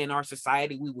why in our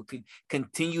society, we will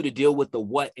continue to deal with the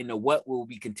what, and the what will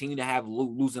be continue to have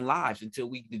losing lives until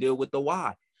we deal with the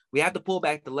why. We have to pull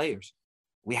back the layers.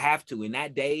 We have to. In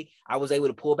that day, I was able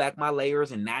to pull back my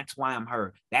layers, and that's why I'm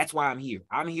heard. That's why I'm here.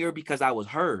 I'm here because I was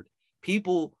heard.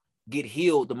 People get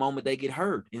healed the moment they get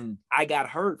heard, and I got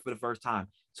heard for the first time.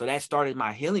 So that started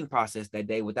my healing process that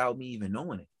day without me even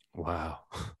knowing it. Wow.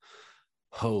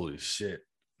 Holy shit.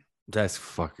 That's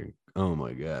fucking, oh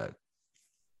my God.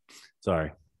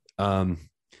 Sorry. Man,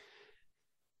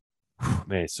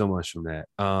 so much from that.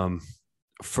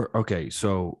 Okay,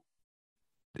 so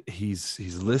he's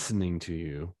listening to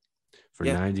you for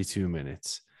 92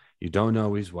 minutes. You don't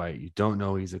know he's white. You don't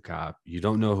know he's a cop. You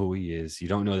don't know who he is. You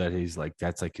don't know that he's like,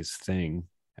 that's like his thing,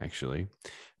 actually.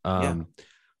 You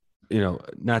know,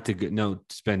 not to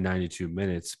spend 92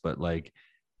 minutes, but like,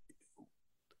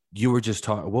 you were just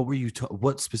talking. What were you?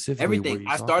 What specifically? Everything.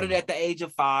 I started at the age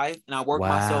of 5, and I worked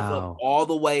myself up all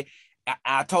the way.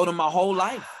 I told him my whole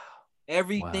life,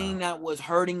 everything that was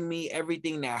hurting me,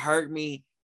 everything that hurt me,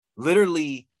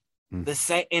 literally the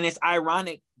same. And it's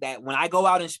ironic that when I go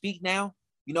out and speak now,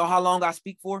 you know how long I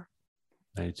speak for?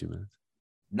 92 minutes.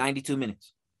 92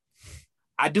 minutes.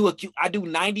 I do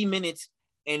 90 minutes.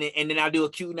 And then I do a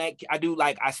Q&A. I do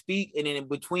I speak, and then in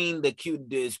between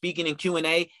the speaking and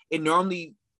Q&A, it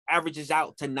normally averages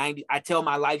out to 90. I tell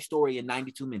my life story in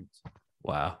 92 minutes.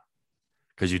 Wow.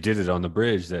 Because you did it on the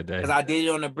bridge that day. Because I did it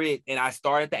on the bridge, and I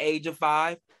started at the age of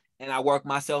 5, and I worked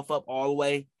myself up all the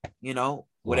way, you know,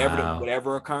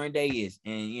 whatever a current day is.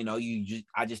 And, you know,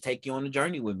 I just take you on the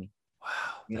journey with me. Wow.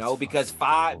 You know, because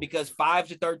 5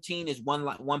 to 13 is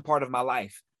one part of my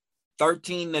life.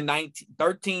 13 to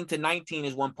 19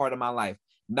 is one part of my life.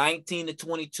 19 to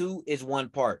 22 is one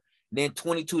part. Then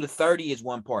 22 to 30 is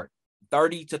one part.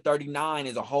 30 to 39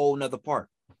 is a whole nother part.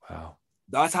 Wow.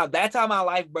 That's how my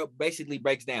life basically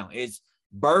breaks down. It's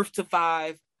birth to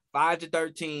 5, 5 to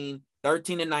 13,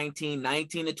 13 to 19,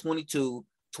 19 to 22,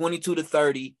 22 to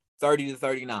 30, 30 to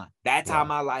 39. That's how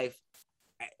my life,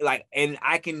 like, and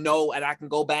I can know, and I can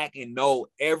go back and know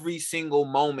every single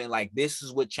moment, like this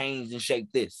is what changed and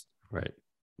shaped this. Right.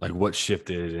 Like what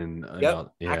shifted and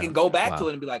Yep. I can go back to wow.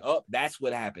 it and be like, oh, that's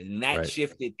what happened. And that Right.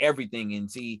 shifted everything. And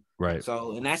see, Right.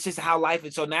 so, and that's just how life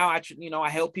is. So now I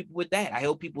help people with that. I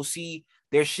help people see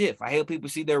their shift. I help people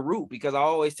see their root, because I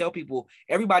always tell people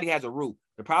everybody has a root.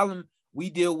 The problem we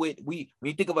deal with, when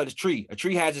you think about a tree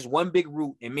has just one big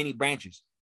root and many branches.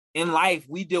 In life,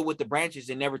 we deal with the branches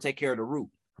and never take care of the root.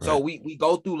 Right. So we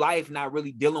go through life not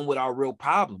really dealing with our real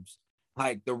problems.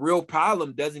 Like the real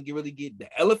problem doesn't get the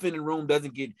elephant in the room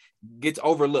gets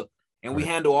overlooked. And we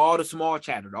handle all the small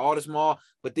chatter,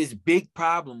 but this big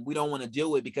problem we don't want to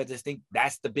deal with, because I think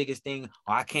that's the biggest thing.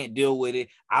 Oh, I can't deal with it.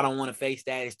 I don't want to face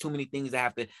that. It's too many things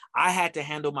I had to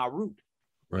handle my root,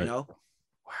 Wow.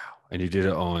 And you did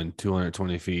it on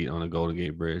 220 feet on the Golden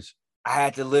Gate Bridge. I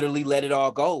had to literally let it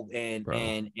all go. And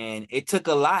it took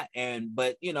a lot.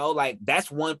 But like that's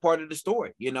one part of the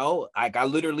story, like I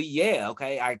literally,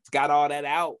 I got all that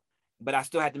out, but I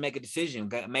still had to make a decision.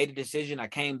 Made a decision. I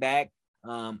came back.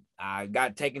 I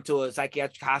got taken to a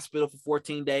psychiatric hospital for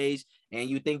 14 days. And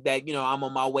you think that, I'm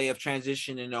on my way of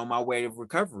transition and on my way of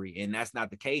recovery. And that's not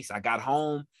the case. I got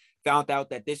home, found out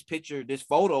that this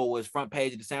photo was front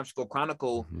page of the San Francisco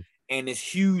Chronicle. Mm-hmm. And this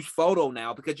huge photo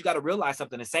now, because you got to realize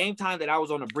something. The same time that I was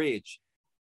on the bridge,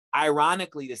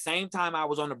 ironically, the same time I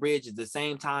was on the bridge is the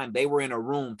same time they were in a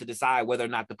room to decide whether or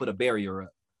not to put a barrier up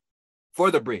for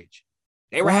the bridge.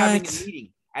 They were having a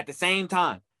meeting at the same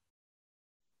time.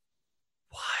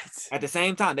 What? At the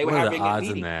same time, they were having a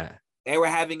meeting. They were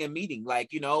having a meeting, like,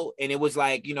 and it was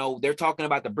like, they're talking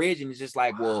about the bridge, and it's just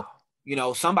like, well,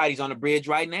 somebody's on the bridge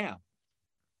right now.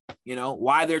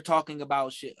 Why they're talking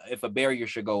about if a barrier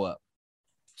should go up.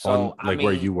 So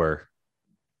where you were.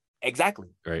 Exactly.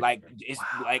 Right. Like it's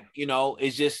like,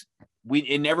 it's just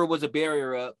it never was a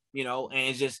barrier up, and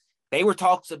it's just they were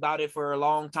talks about it for a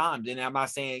long time. And I'm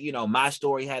not saying, my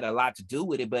story had a lot to do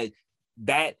with it, but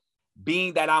that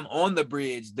being that I'm on the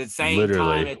bridge the same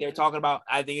time that they're talking about,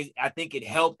 I think it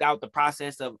helped out the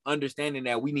process of understanding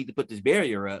that we need to put this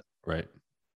barrier up. Right.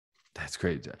 That's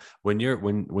great. When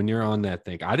you're on that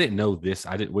thing, I didn't know this.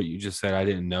 What you just said. I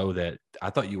didn't know that.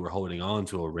 I thought you were holding on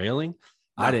to a railing.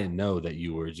 No. I didn't know that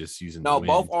you were just using the wind.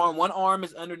 Both arm. One arm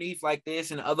is underneath like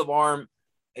this, and the other arm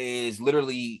is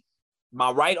literally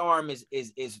my right arm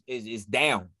is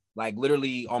down, like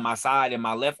literally on my side, and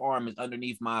my left arm is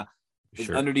underneath my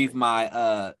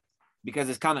because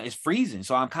it's freezing.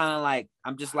 So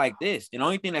I'm just like this. And the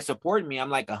only thing that's supporting me, I'm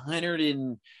like 100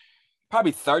 and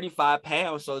probably 35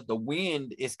 pounds. So the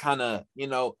wind is kind of,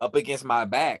 up against my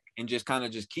back and just kind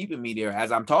of just keeping me there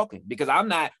as I'm talking, because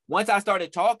once I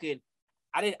started talking,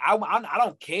 I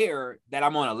don't care that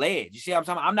I'm on a ledge. You see what I'm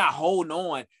talking about? I'm not holding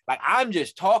on. Like I'm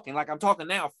just talking like I'm talking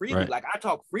now freely. Right. Like I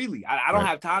talk freely. I don't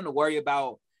have time to worry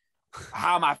about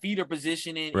how my feet are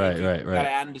positioning. Right. Gotta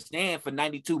understand, for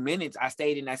 92 minutes, I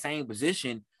stayed in that same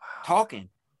position talking.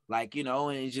 Like,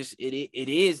 and it's just, it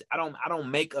is, I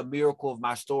don't make a miracle of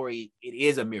my story. It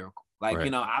is a miracle. Like,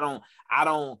 right. I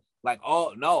don't like,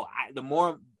 oh no, the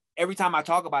more, every time I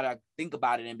talk about it, I think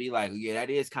about it and be like, yeah, that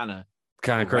is kind of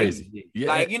crazy. Yeah.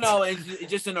 Like, it's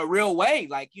just in a real way.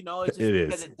 Like, it's just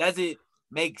because it doesn't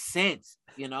make sense.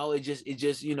 It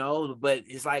just, but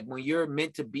it's like when you're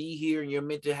meant to be here and you're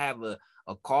meant to have a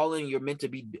calling, you're meant to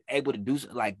be able to do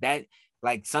something like that.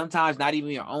 Like sometimes not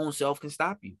even your own self can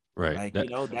stop you. Right. Like,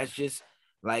 that's just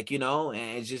like, and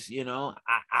it's just,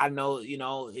 I know,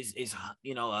 it's,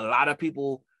 a lot of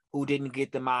people who didn't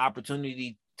get my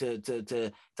opportunity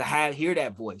to hear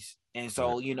that voice. And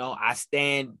so, I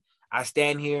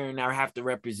stand here and I have to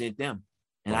represent them.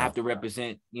 And I have to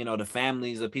represent, the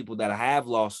families of people that I have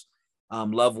lost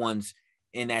loved ones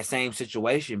in that same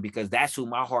situation, because that's who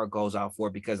my heart goes out for,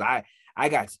 because I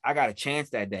got a chance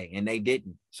that day and they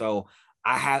didn't. So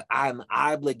I'm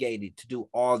obligated to do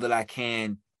all that I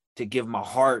can to give my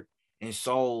heart and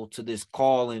soul to this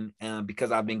calling,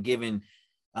 because I've been given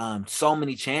so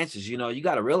many chances. You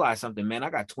got to realize something, man. I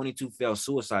got 22 failed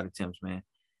suicide attempts, man.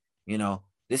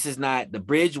 This is not, the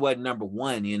bridge wasn't number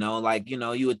one, like,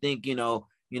 you would think,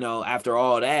 after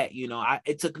all that,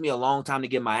 it took me a long time to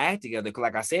get my act together. Cause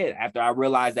like I said, after I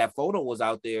realized that photo was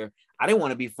out there, I didn't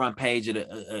want to be front page of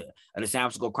the San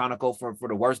Francisco Chronicle for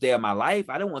the worst day of my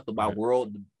life. I didn't want my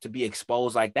world to be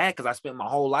exposed like that, because I spent my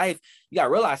whole life. You got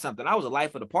to realize something. I was a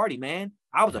life of the party, man.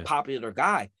 I was a popular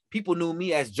guy. people knew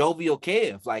me as Jovial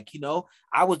Kev. Like, you know,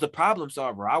 I was the problem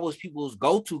solver. I was people's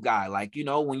go-to guy. Like, you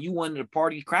know, when you wanted the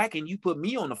party cracking, you put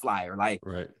me on the flyer. Like,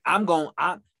 I'm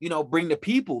you know, bring the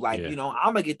people. Like, you know,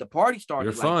 I'm gonna get the party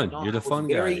started. You're like, fun. You know, You're the fun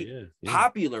guy. Yeah.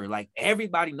 Popular. Like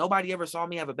everybody, nobody ever saw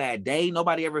me have a bad day.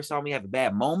 Nobody ever saw me have a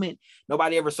bad moment.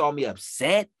 Nobody ever saw me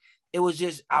upset. It was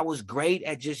just, I was great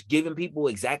at just giving people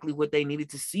exactly what they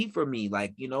needed to see from me.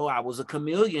 Like, you know, I was a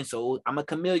chameleon. So I'm a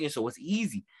chameleon. So it's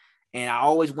easy. And I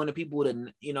always wanted people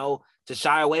to, you know, to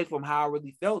shy away from how I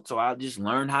really felt. So I just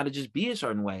learned how to just be a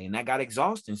certain way. And that got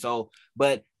exhausting. So,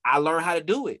 but I learned how to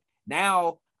do it.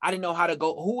 Now I didn't know how to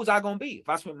go. Who was I going to be? If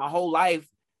I spent my whole life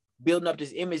building up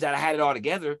this image that I had it all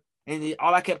together, and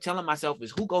all I kept telling myself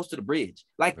is, who goes to the bridge?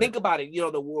 Like, think about it.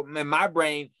 You know, in my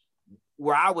brain,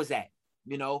 where I was at,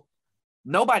 you know,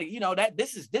 nobody, you know,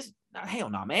 hell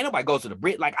no, man. Nobody goes to the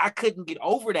bridge. Like, I couldn't get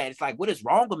over that. It's like, what is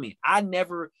wrong with me? I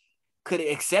never could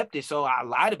accept it. So I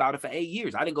lied about it for 8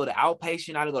 years. I didn't go to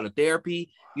outpatient. I didn't go to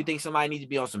therapy. You think somebody needs to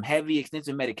be on some heavy,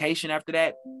 extensive medication after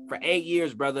that? For 8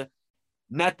 years, brother,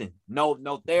 nothing. No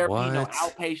therapy, no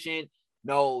outpatient.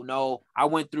 No. I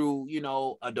went through, you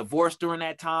know, a divorce during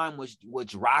that time,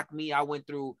 which rocked me. I went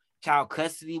through child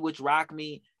custody, which rocked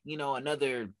me. You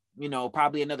know,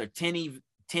 probably another 10,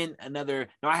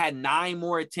 I had 9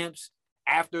 more attempts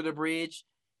after the bridge.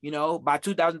 You know, by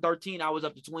 2013, I was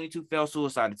up to 22 failed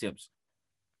suicide attempts.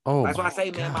 Oh, that's why I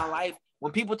say, man, my life,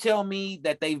 when people tell me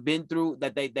that they've been through,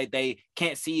 that they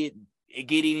can't see it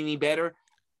getting any better,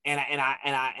 and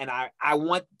I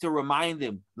want to remind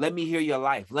them, let me hear your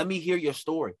life. Let me hear your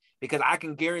story, because I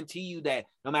can guarantee you that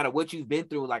no matter what you've been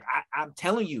through, like I'm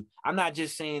telling you, I'm not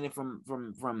just saying it from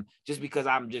just because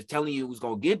I'm just telling you it was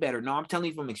going to get better. No, I'm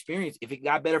telling you from experience. If it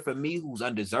got better for me, who's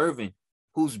undeserving,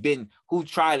 who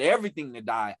tried everything to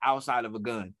die outside of a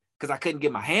gun, because I couldn't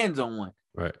get my hands on one.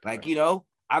 Right. Like, you know,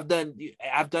 I've done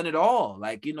it all.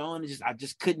 Like, you know, and I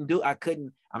just couldn't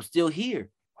I'm still here.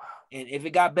 And if it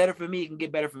got better for me, it can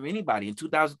get better for anybody. In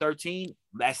 2013,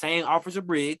 that same Officer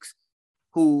Briggs,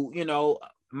 who, you know,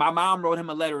 my mom wrote him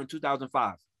a letter in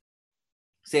 2005,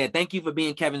 said, thank you for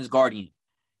being Kevin's guardian.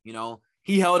 You know,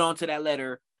 he held on to that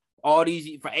letter all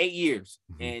these for 8 years.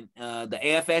 And the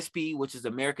AFSP, which is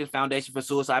American Foundation for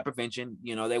Suicide Prevention,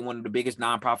 you know, they're one of the biggest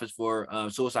nonprofits for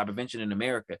suicide prevention in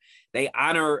America. They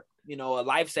honor, you know, a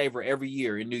lifesaver every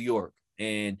year in New York.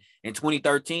 And in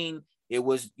 2013, it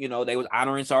was, you know, they was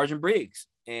honoring Sergeant Briggs,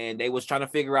 and they was trying to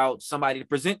figure out somebody to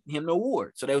present him the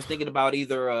award. So they was thinking about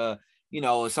either you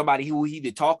know, somebody who he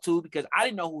could talk to, because I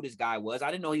didn't know who this guy was.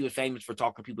 I didn't know he was famous for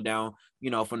talking people down,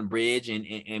 you know, from the bridge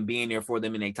and being there for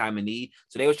them in their time of need.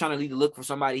 So they was trying to either look for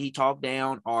somebody he talked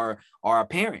down or a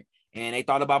parent. And they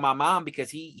thought about my mom because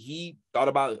he thought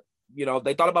about, you know,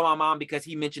 they thought about my mom because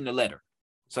he mentioned the letter.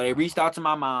 So they reached out to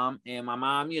my mom, and my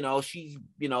mom, you know, she,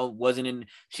 you know,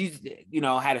 she's, you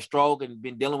know, had a stroke and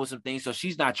been dealing with some things. So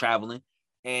she's not traveling.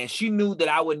 And she knew that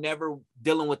I would never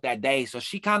dealing with that day. So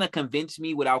she kind of convinced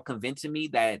me without convincing me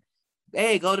that,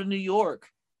 hey, go to New York.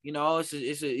 You know, it's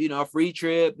a you know, a free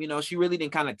trip. You know, she really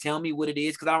didn't kind of tell me what it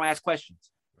is, because I don't ask questions.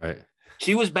 Right.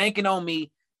 She was banking on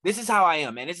me. This is how I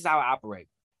am, man. This is how I operate.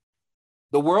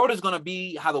 The world is going to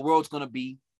be how the world's going to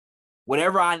be.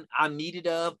 Whatever I'm needed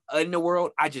of in the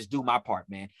world, I just do my part,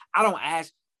 man. I don't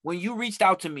ask. When you reached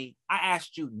out to me, I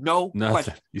asked you no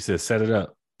questions. You said, set it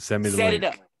up. Send me the link. Set it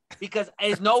up. Because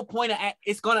there's no point of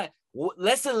it's gonna,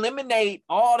 let's eliminate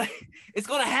all the, it's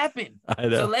gonna happen.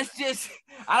 So let's just,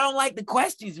 I don't like the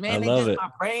questions, man.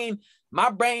 My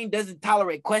brain doesn't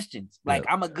tolerate questions. Like,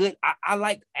 I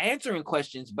like answering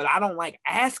questions, but I don't like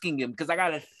asking them, because I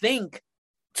gotta think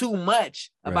too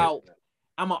much about,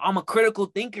 I'm a critical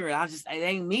thinker, and it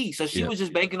ain't me. So she was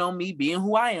just banking on me being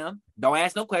who I am. Don't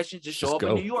ask no questions, just show up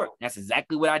in New York. That's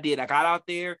exactly what I did. I got out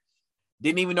there.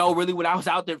 Didn't even know really what I was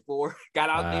out there for. Got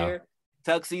out there,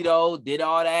 tuxedo, did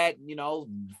all that, you know,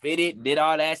 fitted, did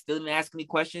all that, still didn't ask any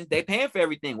questions. They paying for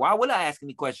everything. Why would I ask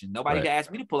any questions? Nobody could ask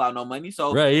me to pull out no money.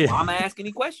 So why am I asking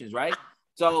any questions, right?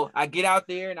 So I get out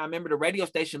there, and I remember the radio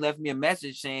station left me a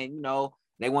message saying, you know,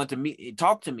 they want to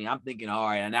talk to me. I'm thinking, all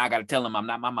right, and now I got to tell them I'm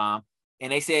not my mom.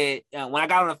 And they said, when I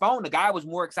got on the phone, the guy was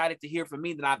more excited to hear from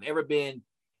me than I've ever been.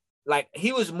 Like,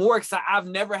 he was more excited. I've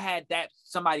never had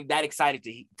somebody that excited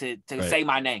to say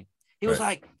my name. He was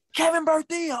like, Kevin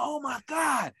Berthia. Oh my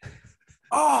God.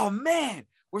 Oh man.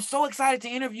 We're so excited to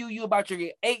interview you about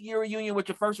your 8-year reunion with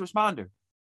your first responder.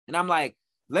 And I'm like,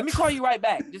 let me call you right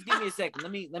back. Just give me a second.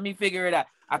 Let me figure it out.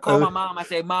 I call my mom. I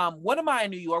say, Mom, what am I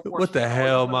in New York for? What the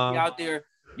hell, Mom?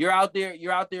 You're out there.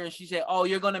 And she said, oh,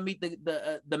 you're going to meet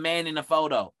the man in the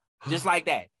photo. Just like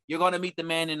that. You're going to meet the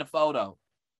man in the photo.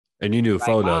 And you knew a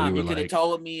photo. Mom, you could have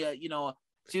told me, you know,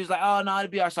 She was like, oh no, it'll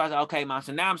be all right. So I was like, okay, mom.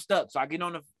 So now I'm stuck. So I get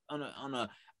on the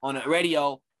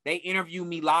radio. They interview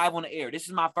me live on the air. This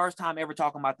is my first time ever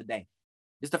talking about the day.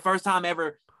 This is the first time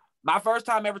ever. My first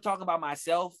time ever talking about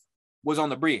myself was on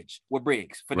the bridge with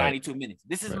Briggs for 92 minutes.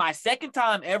 This is my second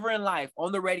time ever in life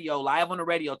on the radio, live on the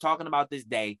radio, talking about this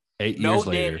day. 8 years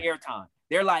later. No dead airtime.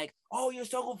 They're like, oh, you're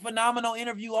so phenomenal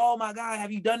interview. Oh my God,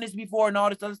 have you done this before? And all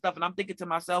this other stuff. And I'm thinking to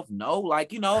myself, no,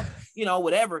 like,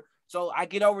 whatever. So I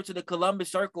get over to the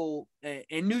Columbus Circle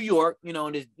in New York,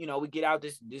 and this, we get out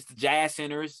this jazz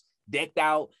centers decked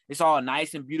out. It's all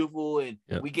nice and beautiful. And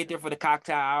we get there for the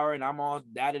cocktail hour and I'm all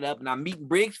dadded up and I'm meeting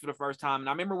Briggs for the first time. And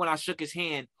I remember when I shook his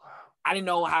hand, I didn't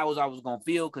know how I was going to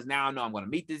feel because now I know I'm going to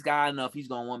meet this guy. I don't know if he's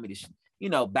going to want me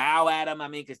to, bow at him. I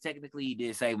mean, because technically he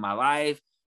did save my life.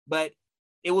 But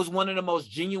it was one of the most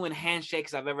genuine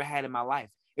handshakes I've ever had in my life.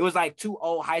 It was like two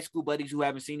old high school buddies who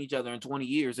haven't seen each other in 20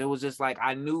 years. It was just like,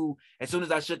 I knew as soon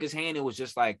as I shook his hand, it was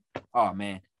just like, oh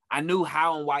man, I knew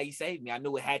how and why he saved me. I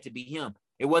knew it had to be him.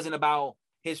 It wasn't about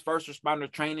his first responder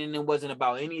training. It wasn't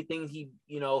about anything he,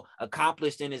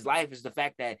 accomplished in his life. It's the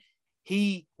fact that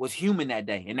he was human that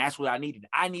day. And that's what I needed.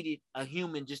 I needed a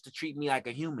human just to treat me like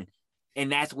a human.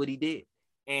 And that's what he did.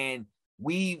 And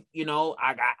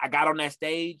I got on that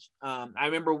stage. I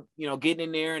remember, getting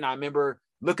in there and I remember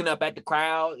looking up at the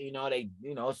crowd,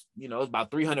 it's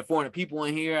about 300, 400 people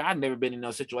in here. I've never been in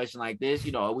no situation like this.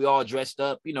 We all dressed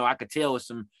up, I could tell it's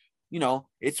some,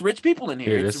 it's rich people in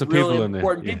here. It's really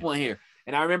important people in here.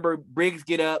 And I remember Briggs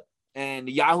get up and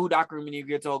the Yahoo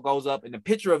documentary goes up and the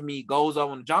picture of me goes up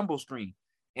on the jumbo screen.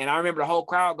 And I remember the whole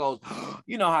crowd goes,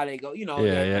 you know how they go,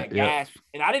 that gasp.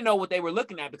 And I didn't know what they were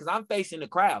looking at because I'm facing the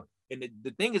crowd and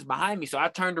the thing is behind me. So I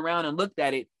turned around and looked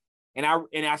at it and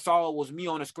I saw it was me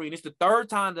on the screen. It's the third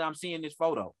time that I'm seeing this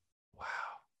photo. Wow.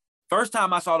 First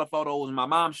time I saw the photo was my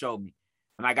mom showed me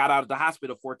when I got out of the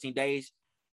hospital 14 days.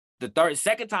 The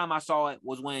second time I saw it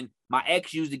was when my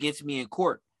ex used against me in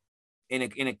court in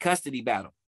a custody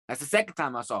battle. That's the second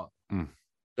time I saw it. Mm.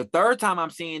 The third time I'm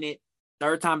seeing it,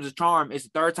 third time's a charm. It's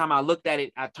the third time I looked at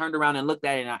it. I turned around and looked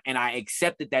at it and I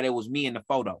accepted that it was me in the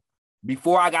photo.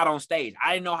 Before I got on stage,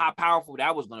 I didn't know how powerful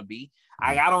that was going to be.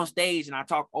 I got on stage and I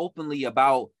talked openly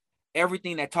about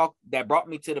everything that brought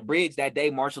me to the bridge that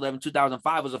day, March 11,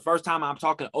 2005. It was the first time I'm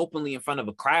talking openly in front of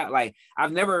a crowd. Like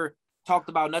I've never talked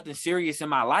about nothing serious in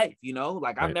my life,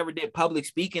 I've never did public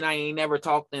speaking. I ain't never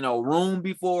talked in a room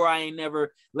before. I ain't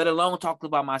never, let alone talked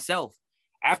about myself.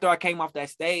 After I came off that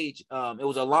stage, it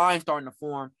was a line starting to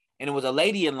form and it was a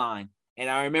lady in line. And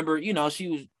I remember, she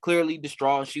was clearly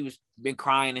distraught. She was been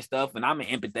crying and stuff. And I'm an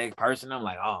empathetic person. I'm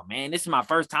like, oh man, this is my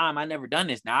first time. I never done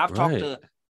this. Now I've talked to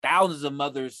thousands of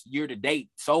mothers year to date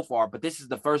so far, but this is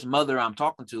the first mother I'm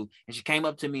talking to. And she came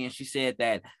up to me and she said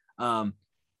that,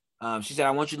 she said,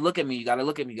 I want you to look at me. You got to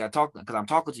look at me. You got to talk because I'm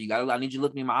talking to you. I need you to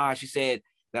look me in my eyes. She said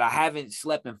that I haven't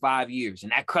slept in 5 years.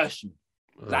 And that crushed me.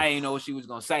 I didn't know what she was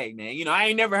going to say, man. I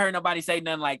ain't never heard nobody say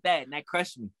nothing like that. And that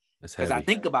crushed me because I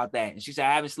think about that. And she said,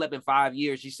 I haven't slept in 5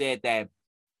 years. She said that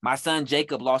my son,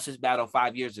 Jacob, lost his battle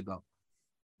 5 years ago.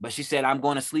 But she said, I'm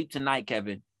going to sleep tonight,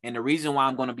 Kevin. And the reason why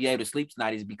I'm going to be able to sleep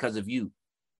tonight is because of you.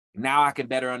 Now I can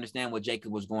better understand what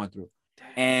Jacob was going through.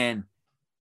 And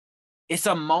it's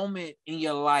a moment in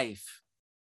your life.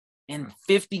 In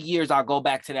 50 years, I'll go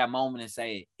back to that moment and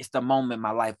say, it's the moment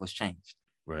my life was changed.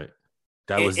 Right.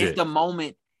 That was it. It's the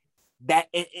moment that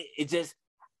it just,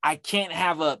 I can't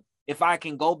have if I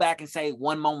can go back and say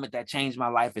one moment that changed my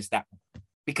life, it's that one.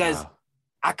 Because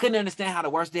I couldn't understand how the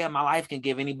worst day of my life can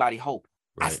give anybody hope.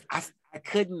 Right.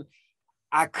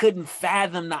 I couldn't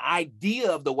fathom the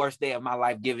idea of the worst day of my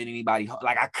life giving anybody hope.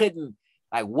 Like I couldn't,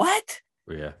 like what?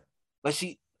 Yeah. But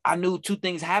I knew two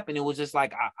things happened. It was just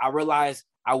like, I realized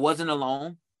I wasn't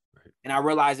alone. Right. And I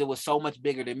realized it was so much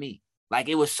bigger than me.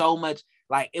 It was so much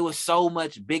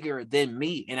bigger than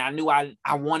me. And I knew I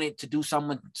wanted to do so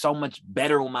much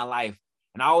better with my life.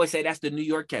 And I always say that's the New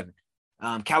York Kevin.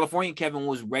 California Kevin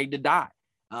was ready to die.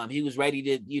 He was ready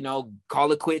to,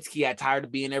 call it quits. He got tired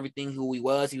of being everything who he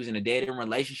was. He was in a dead-end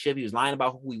relationship. He was lying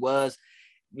about who he was,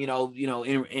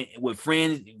 with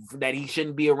friends that he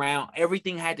shouldn't be around.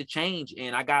 Everything had to change.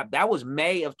 And that was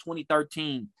May of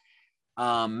 2013.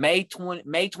 May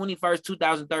 21st,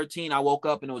 2013, I woke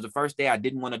up and it was the first day I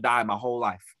didn't want to die my whole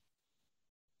life.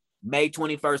 May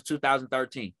 21st,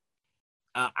 2013.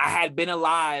 I had been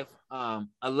alive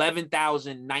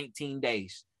 11,019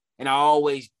 days. And I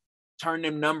always turn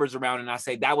them numbers around and I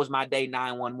say, that was my day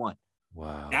 911.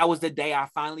 Wow. That was the day I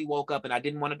finally woke up and I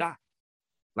didn't want to die.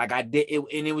 Like I did it.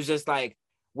 And it was just like,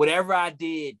 whatever I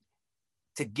did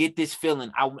to get this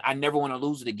feeling, I never want to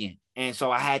lose it again. And so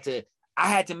I I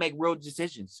had to make real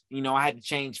decisions. You know, I had to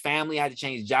change family, I had to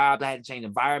change jobs, I had to change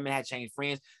environment, I had to change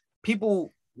friends.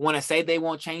 People want to say they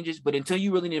want changes, but until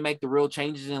you really need to make the real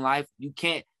changes in life, you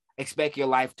can't expect your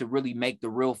life to really make the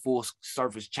real full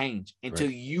surface change until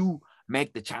you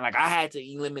make the change. Like I had to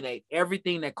eliminate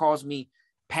everything that caused me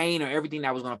pain or everything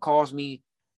that was going to cause me,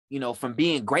 you know, from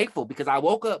being grateful, because I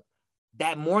woke up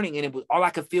that morning and it was all I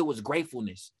could feel was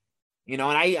gratefulness, you know,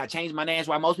 and I changed my name. That's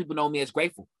why most people know me as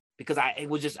Grateful, because it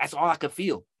was just, that's all I could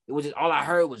feel. It was just, all I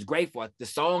heard was grateful. The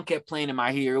song kept playing in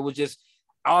my ear. It was just,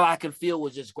 all I could feel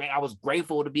was just great. I was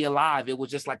grateful to be alive. It was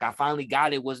just like, I finally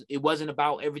got it. It wasn't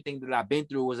about everything that I've been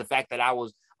through. It was the fact that I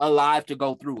was alive to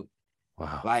go through it.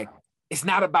 Wow. Like, it's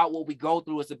not about what we go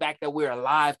through. It's the fact that we're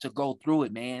alive to go through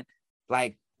it, man.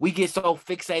 Like, we get so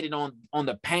fixated on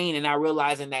the pain and not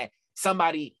realizing that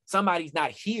somebody's not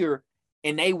here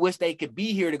and they wish they could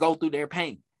be here to go through their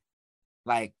pain.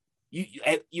 Like,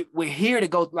 we're here to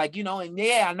go, like, you know, and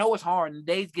yeah, I know it's hard and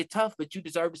the days get tough, but you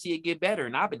deserve to see it get better.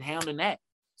 And I've been handling that.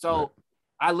 So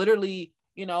I literally,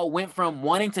 you know, went from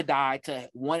wanting to die to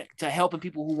helping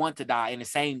people who want to die in the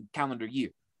same calendar year.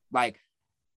 Like,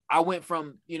 I went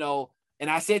from, you know, and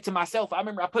I said to myself, I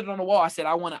remember I put it on the wall. I said,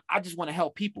 I just want to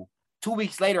help people. 2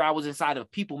 weeks later, I was inside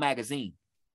of People magazine.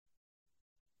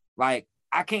 Like,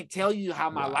 I can't tell you how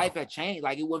my life had changed.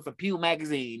 Like, it went from People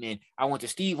magazine, and I went to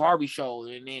Steve Harvey show,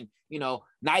 and then, you know,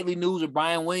 Nightly News with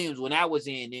Brian Williams when I was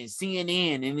in, and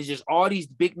CNN, and it's just all these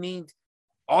big names.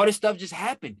 All this stuff just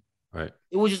happened. Right.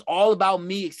 It was just all about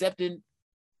me accepting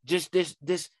just this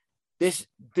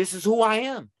is who I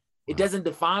am. It doesn't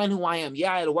define who I am.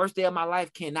 Yeah, the worst day of my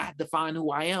life cannot define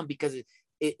who I am, because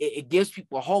it gives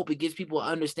people hope. It gives people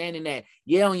understanding that,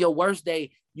 yeah, on your worst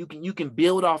day, you can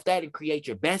build off that and create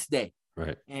your best day.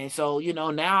 Right. And so, you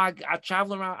know, now I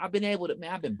travel around. I've been able to,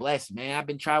 man, I've been blessed, man. I've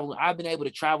been able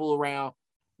to travel around.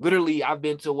 Literally, I've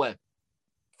been to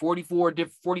 44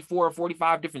 or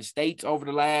 45 different states over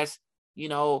the last, you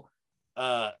know,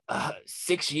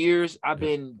 6 years. I've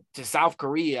been to South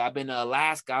Korea. I've been to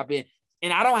Alaska.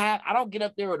 And I don't get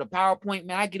up there with a PowerPoint,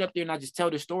 man. I get up there and I just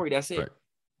tell the story. That's it. Right.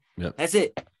 Yep. That's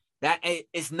it.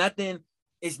 It's nothing.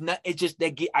 It's just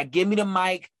that I give me the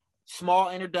mic, small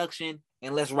introduction,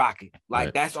 and let's rock it.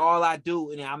 Like, that's all I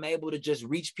do. And I'm able to just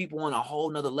reach people on a whole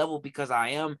nother level, because I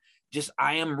am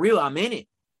real. I'm in it.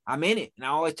 And I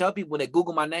always tell people that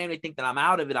Google my name, they think that I'm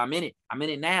out of it. I'm in it. I'm in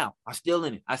it now. I'm still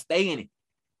in it. I stay in it.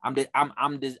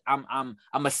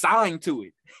 I'm assigned to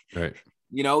it. Right.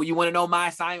 You know, you want to know my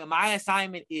assignment? My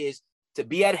assignment is to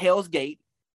be at Hell's Gate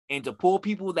and to pull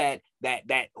people that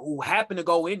who happen to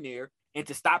go in there, and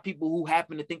to stop people who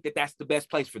happen to think that that's the best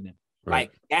place for them. Right.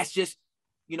 Like, that's just,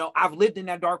 you know, I've lived in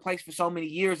that dark place for so many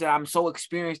years that I'm so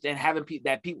experienced in having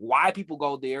why people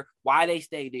go there, why they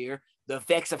stay there, the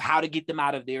effects of how to get them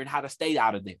out of there and how to stay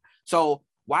out of there. So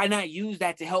why not use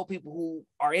that to help people who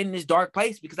are in this dark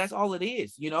place? Because that's all it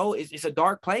is. You know, it's a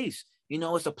dark place. You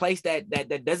know, it's a place that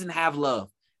doesn't have love,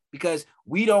 because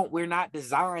we're not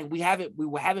designed. We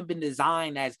haven't been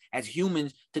designed as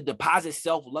humans to deposit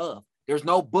self-love. There's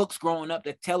no books growing up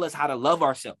that tell us how to love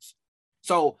ourselves.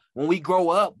 So when we grow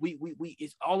up, we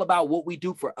it's all about what we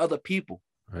do for other people.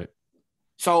 Right.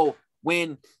 So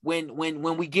when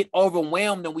we get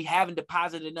overwhelmed and we haven't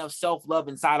deposited enough self-love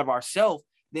inside of ourselves,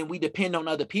 then we depend on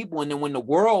other people. And then when the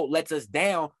world lets us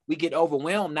down, we get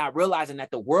overwhelmed, not realizing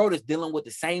that the world is dealing with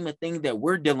the same thing that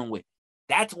we're dealing with.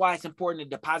 That's why it's important to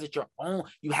deposit your own.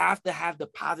 You have to have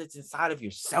deposits inside of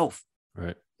yourself.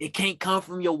 Right. It can't come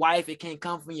from your wife. It can't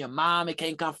come from your mom. It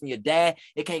can't come from your dad.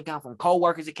 It can't come from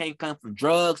coworkers. It can't come from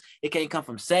drugs. It can't come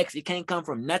from sex. It can't come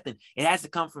from nothing. It has to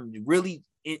come from really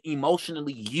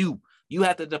emotionally you. You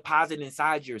have to deposit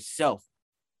inside yourself.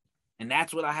 And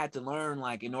that's what I had to learn,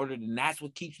 like, and that's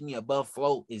what keeps me above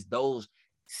float, is those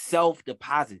self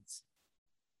deposits.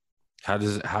 How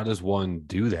does one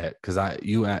do that? Because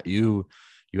you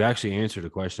actually answered a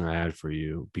question I had for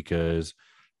you, because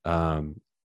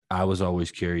I was always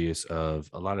curious of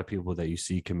a lot of people that you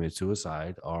see commit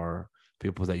suicide are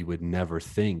people that you would never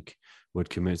think would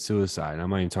commit suicide. And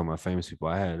I'm not even talking about famous people.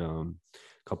 I had a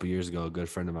couple of years ago, a good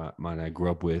friend of mine I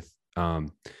grew up with,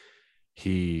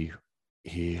 he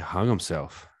hung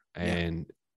himself, and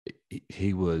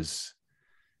he was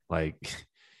like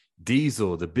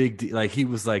Diesel, the big like he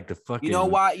was like the fucking you know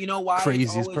why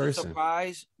craziest it's always person. A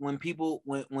surprise when people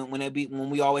when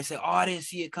we always say, oh, I didn't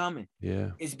see it coming.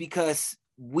 Yeah, it's because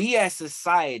we as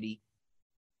society,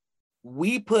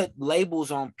 we put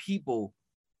labels on people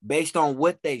based on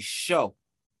what they show,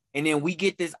 and then we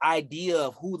get this idea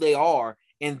of who they are,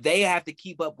 and they have to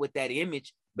keep up with that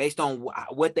image based on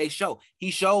what they show.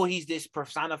 He's this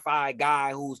personified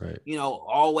guy who's, you know,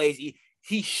 always,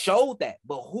 he showed that,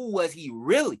 but who was he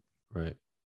really? Right.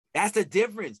 That's the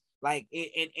difference. Like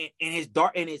in his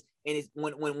dark, in his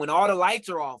when all the lights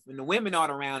are off and the women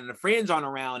aren't around and the friends aren't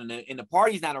around and the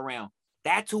party's not around,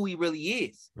 that's who he really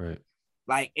is. Right.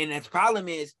 Like, and the problem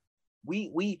is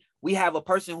we have a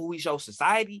person who we show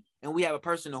society and we have a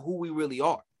person of who we really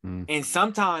are. And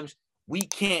sometimes we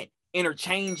can't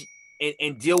interchange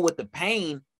and deal with the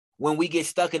pain when we get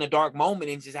stuck in a dark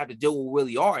moment and just have to deal with who we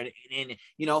really are. And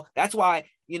you know, that's why,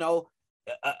 you know,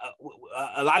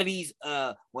 a lot of these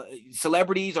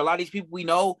celebrities or a lot of these people we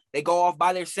know, they go off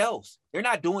by themselves. They're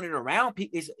not doing it around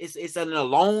people. It's an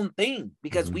alone thing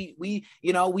because we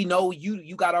you know, we know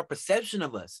you got our perception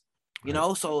of us, you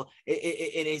know, so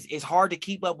it's hard to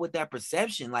keep up with that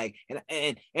perception. Like,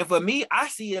 and for me, I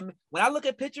see them when I look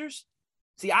at pictures.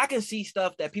 See, I can see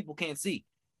stuff that people can't see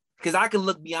because I can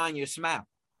look beyond your smile.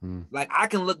 Like I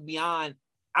can look beyond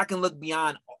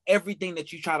everything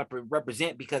that you try to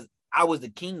represent because I was the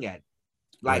king at it.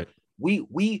 Like we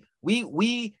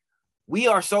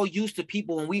are so used to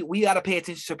people and we got to pay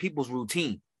attention to people's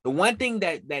routine. The one thing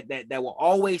that will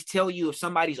always tell you if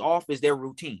somebody's off is their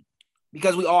routine,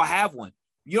 because we all have one.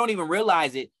 You don't even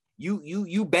realize it.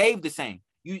 You bathe the same.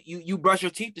 You brush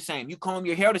your teeth the same. You comb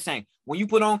your hair the same. When you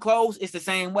put on clothes, it's the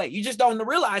same way. You just don't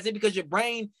realize it because your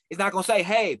brain is not going to say,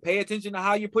 hey, pay attention to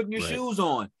how you're putting your shoes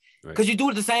on, because you do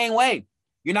it the same way.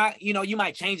 You're not, you know, you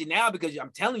might change it now because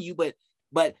I'm telling you, but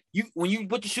you, when you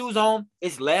put your shoes on,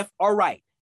 it's left or right.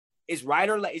 It's right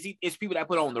or left. It's people that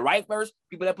put on the right first,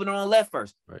 people that put on the left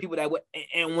first, people that would,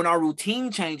 and when our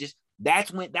routine changes,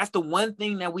 that's the one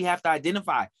thing that we have to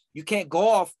identify. You can't go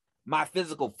off my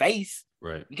physical face.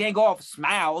 Right. You can't go off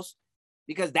smiles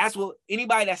because that's what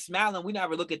anybody that's smiling, we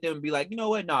never look at them and be like, you know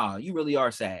what? Nah, you really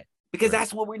are sad, because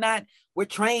that's what we're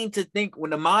trained to think.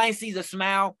 When the mind sees a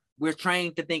smile, we're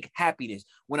trained to think happiness.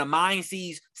 When a mind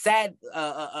sees sad,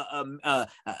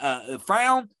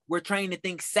 frown, we're trained to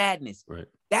think sadness. Right.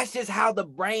 That's just how the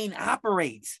brain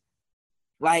operates.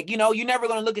 Like, you know, you're never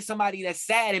going to look at somebody that's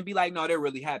sad and be like, no, they're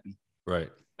really happy. Right.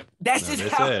 That's just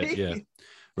how it is. Yeah.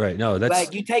 Right. No, that's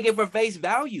like you take it for face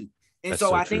value. And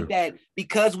so I think that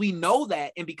because we know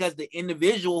that, and because the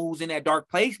individual who's in that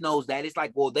dark place knows that, it's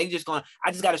like, well, I just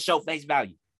got to show face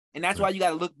value. And that's why you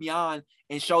got to look beyond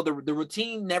and show the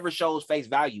routine never shows face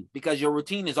value, because your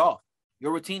routine is off.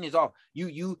 Your routine is off.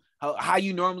 How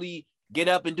you normally get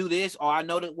up and do this. Or I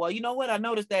know that, well, you know what? I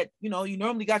noticed that, you know, you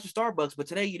normally got your Starbucks, but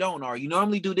today you don't. Or you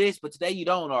normally do this, but today you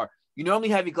don't. Or you normally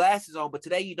have your glasses on, but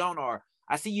today you don't. Or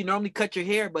I see you normally cut your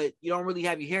hair, but you don't really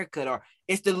have your hair cut. Or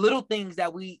it's the little things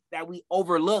that we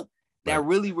overlook that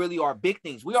really, really are big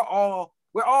things. We're all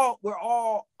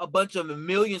a bunch of a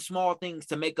million small things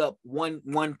to make up one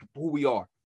who we are.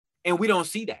 And we don't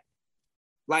see that.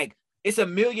 Like, it's a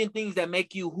million things that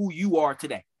make you who you are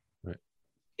today. Right.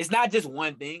 It's not just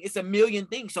one thing, it's a million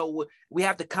things. So we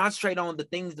have to concentrate on the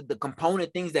things, the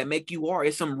component things that make you are.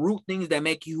 It's some root things that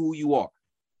make you who you are.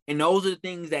 And those are the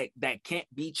things that can't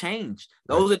be changed.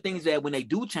 Those are things that when they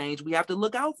do change, we have to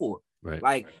look out for. Right.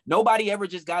 Like, nobody ever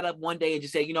just got up one day and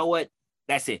just said, you know what,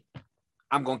 that's it,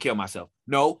 I'm going to kill myself.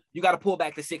 No, you got to pull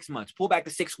back to 6 months, pull back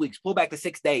to 6 weeks, pull back to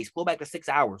 6 days, pull back to 6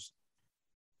 hours.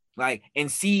 Like, and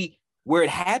see where it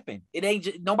happened. It ain't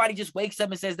just, nobody just wakes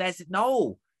up and says, that's it.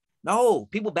 No,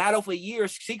 people battle for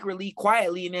years secretly,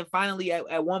 quietly. And then finally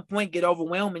at one point get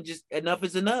overwhelmed and just enough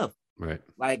is enough. Right.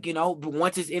 Like, you know,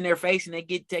 once it's in their face and they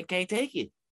can't take it,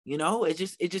 you know, it's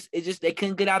just, they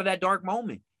couldn't get out of that dark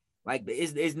moment. Like,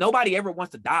 it's nobody ever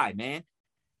wants to die, man.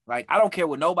 Like, I don't care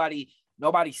what nobody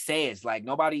says. Like,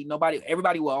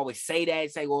 everybody will always say that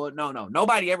and say, well, no,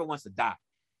 nobody ever wants to die,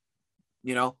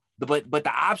 you know, but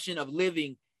the option of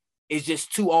living is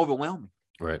just too overwhelming.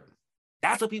 Right.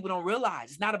 That's what people don't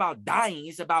realize. It's not about dying.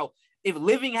 It's about, if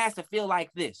living has to feel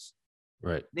like this,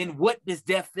 right, then what does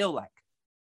death feel like?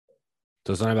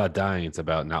 So it's not about dying. It's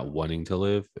about not wanting to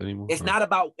live anymore. It's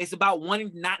about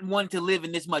not wanting to live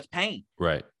in this much pain.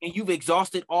 Right. And you've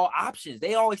exhausted all options.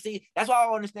 They always say, that's why I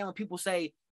don't understand when people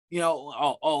say, you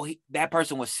know, that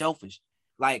person was selfish.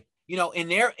 Like, you know,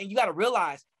 and you got to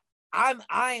realize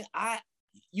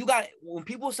when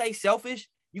people say selfish,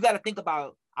 you got to think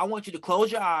about, I want you to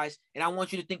close your eyes and I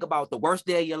want you to think about the worst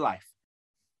day of your life.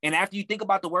 And after you think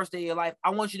about the worst day of your life, I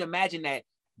want you to imagine that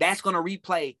that's going to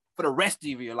replay for the rest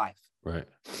of your life. Right.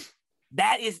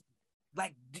 That is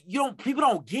like, people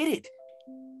don't get it.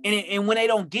 And when they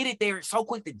don't get it, they're so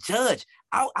quick to judge.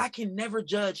 I can never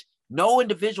judge no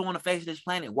individual on the face of this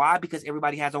planet. Why? Because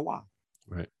everybody has a why.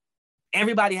 Right.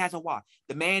 Everybody has a why.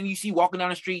 The man you see walking down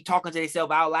the street talking to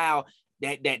himself out loud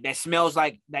that smells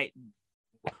like that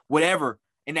whatever,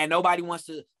 and that nobody wants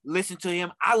to listen to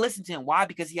him. I listen to him. Why?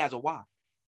 Because he has a why.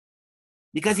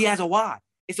 Because he has a why.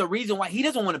 It's a reason why he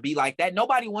doesn't want to be like that.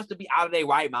 Nobody wants to be out of their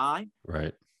right mind.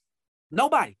 Right.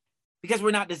 Nobody. Because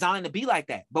we're not designed to be like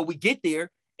that. But we get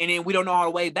there and then we don't know our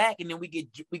way back. And then we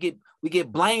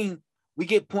get blamed. We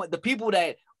get the people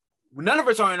that none of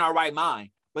us are in our right mind,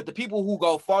 but the people who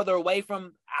go farther away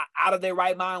from out of their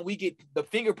right mind, we get the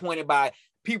finger pointed by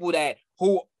people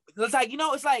who it's like,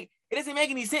 it's like, it doesn't make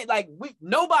any sense. Like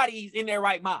nobody's in their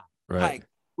right mind. Right. Like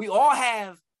we all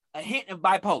have a hint of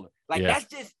bipolar. Like that's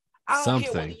just, I don't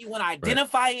care whether you want to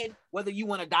identify it, whether you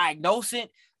want to diagnose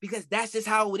it, because that's just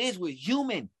how it is. We're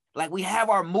human. Like we have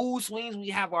our mood swings, we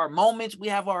have our moments, we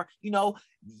have our,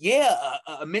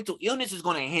 a mental illness is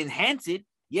going to enhance it.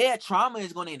 Yeah, trauma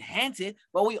is going to enhance it,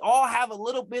 but we all have a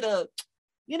little bit of,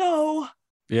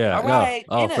 yeah, all right,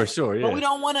 for sure. Yeah. But we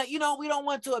don't want to, we don't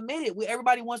want to admit it.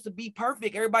 Everybody wants to be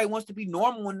perfect. Everybody wants to be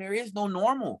normal when there is no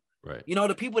normal. Right.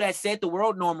 The people that said the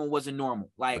world normal wasn't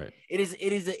normal. Like it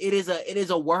is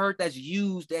a word that's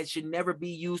used that should never be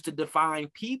used to define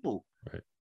people. Right.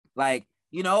 Like,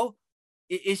 you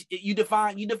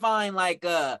define like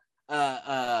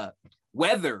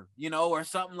weather, or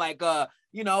something like or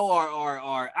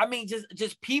I mean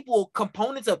just people,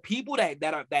 components of people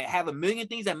that have a million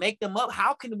things that make them up.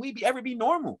 How can we ever be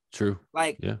normal? True.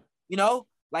 Like,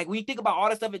 like when you think about all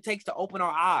the stuff it takes to open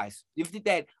our eyes, you think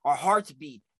that our hearts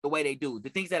beat the way they do, the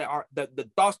things that are the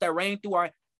thoughts that rain through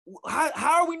our,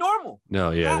 how are we normal?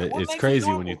 No, yeah, it's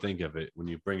crazy when you think of it, when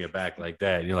you bring it back like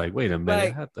that. You're like, wait a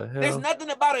minute, like, what the hell? There's nothing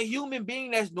about a human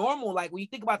being that's normal. Like when you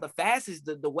think about the fastest,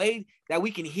 the way that we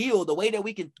can heal, the way that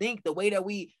we can think, the way that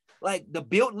we like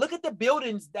look at the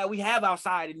buildings that we have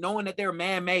outside and knowing that they're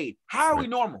man-made. How are we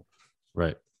normal?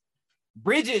 Right.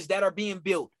 Bridges that are being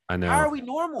built. I know. How are we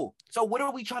normal? So what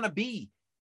are we trying to be?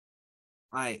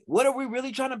 Like, what are we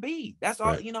really trying to be? That's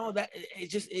all, that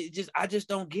I just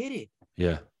don't get it.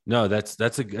 Yeah. No, that's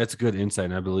a good insight.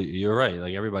 And I believe you're right.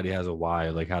 Like everybody has a why,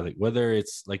 like how whether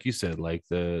it's like you said, like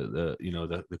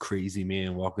the crazy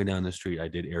man walking down the street. I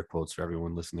did air quotes for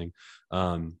everyone listening.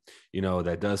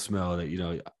 That does smell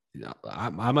that, I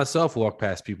myself walk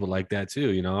past people like that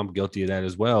too. I'm guilty of that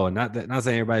as well. And not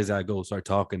saying everybody's got to go start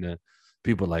talking to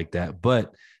people like that,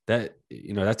 but that,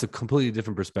 that's a completely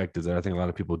different perspective that I think a lot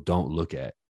of people don't look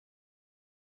at,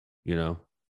 Yeah.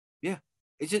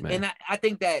 It's just, man. And I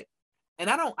think that, and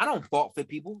I don't fault for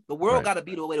people. The world got to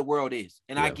be the way the world is.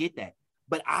 And I get that,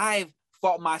 but I've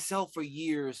fought myself for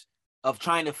years of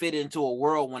trying to fit into a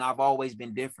world when I've always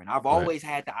been different. I've always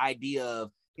had the idea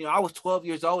of, I was 12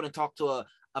 years old and talked to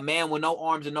a man with no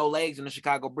arms and no legs on the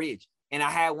Chicago Bridge. And I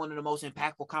had one of the most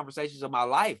impactful conversations of my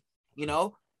life,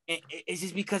 And it's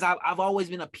just because I've always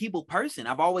been a people person.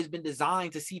 I've always been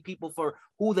designed to see people for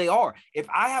who they are. If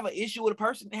I have an issue with a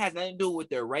person, it has nothing to do with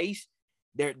their race,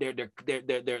 their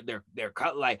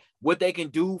cut, like what they can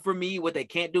do for me, what they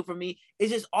can't do for me.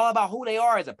 It's just all about who they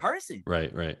are as a person.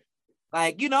 Right.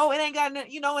 Like, it ain't got,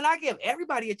 and I give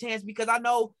everybody a chance because I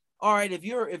know, all right, if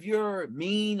you're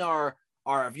mean or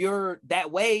if you're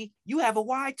that way, you have a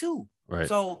why too. Right.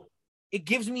 So it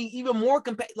gives me even more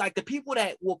like the people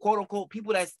that will quote unquote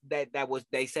people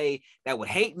they say that would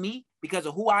hate me because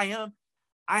of who I am.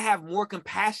 I have more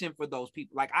compassion for those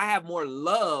people. Like I have more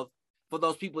love for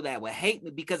those people that would hate me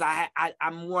because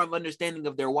I'm more of understanding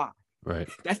of their why. Right.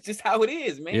 That's just how it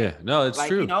is, man. Yeah, no, it's like,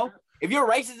 true. If you're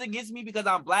racist against me because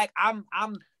I'm black, I'm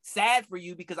sad for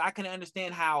you because I can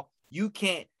understand how you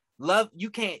can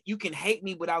hate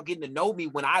me without getting to know me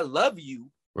when I love you.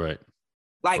 Right.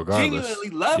 Like regardless. Genuinely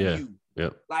love you.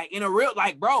 Yep. Like in a real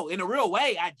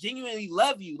way, I genuinely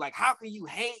love you. Like, how can you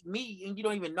hate me and you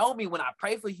don't even know me when I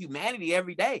pray for humanity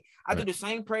every day? I do the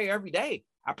same prayer every day.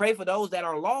 I pray for those that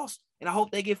are lost and I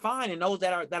hope they get found, and those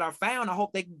that are found, I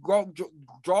hope they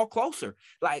draw closer.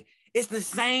 Like it's the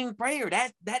same prayer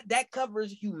that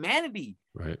covers humanity.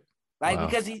 Right. Like,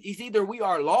 because it's either we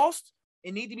are lost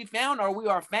and need to be found, or we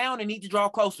are found and need to draw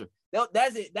closer.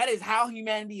 That's it. That is how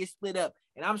humanity is split up.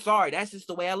 And I'm sorry, that's just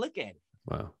the way I look at it.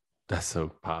 Wow. That's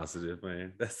so positive,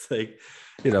 man. That's like,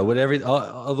 with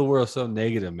all the world's so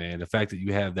negative, man. The fact that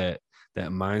you have that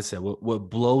mindset. What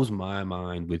blows my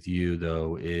mind with you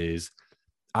though is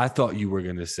I thought you were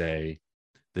gonna say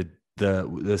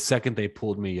the second they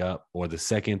pulled me up, or the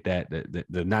second that the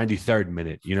 93rd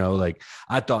minute, like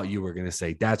I thought you were gonna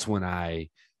say that's when I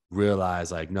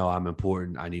realized like, no, I'm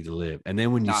important. I need to live. And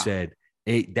then when you said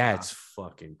 8, that's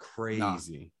fucking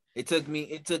crazy. It took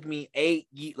me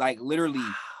 8, like literally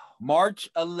March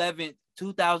 11th,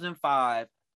 2005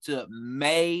 to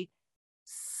May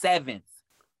 7th,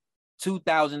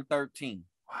 2013.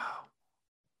 Wow.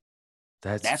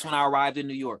 That's when I arrived in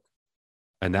New York.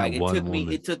 And that Like one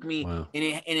woman. it took me, Wow. and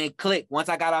it clicked. Once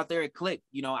I got out there, it clicked.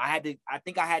 You know, I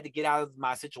think I had to get out of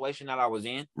my situation that I was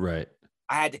in. Right.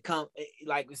 I had to come,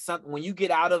 like, something, when you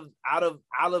get out of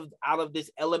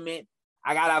this element,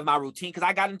 I got out of my routine, because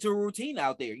I got into a routine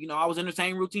out there. You know, I was in the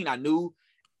same routine. I knew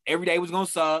every day was gonna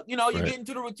suck. You know, you get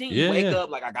into the routine. Yeah, you wake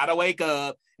up, like, I gotta wake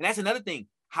up. And that's another thing.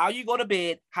 How you go to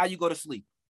bed, how you go to sleep.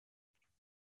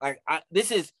 Like,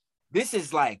 this is,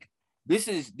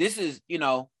 you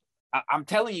know, I'm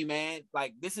telling you, man,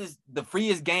 like, this is the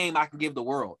freest game I can give the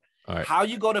world. All right. How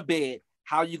you go to bed,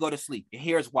 how you go to sleep. And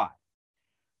here's why.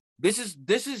 This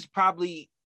is probably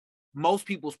most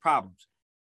people's problems.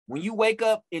 When you wake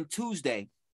up in Tuesday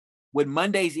with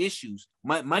Monday's issues,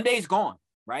 Monday's gone,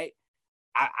 right?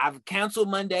 I've canceled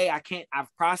Monday.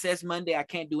 I've processed Monday. I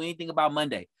can't do anything about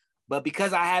Monday. But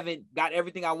because I haven't got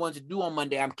everything I wanted to do on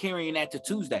Monday, I'm carrying that to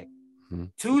Tuesday. Mm-hmm.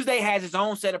 Tuesday has its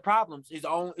own set of problems.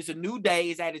 It's a new day.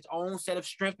 It's at its own set of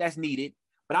strength that's needed.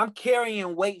 But I'm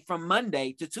carrying weight from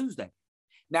Monday to Tuesday.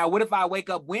 Now, what if I wake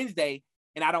up Wednesday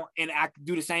and I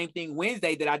do the same thing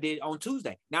Wednesday that I did on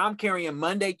Tuesday? Now I'm carrying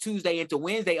Monday, Tuesday into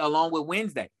Wednesday along with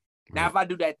Wednesday. Now, if I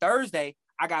do that Thursday,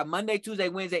 I got Monday, Tuesday,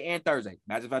 Wednesday, and Thursday.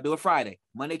 Imagine if I do it Friday.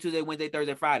 Monday, Tuesday, Wednesday,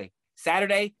 Thursday, Friday.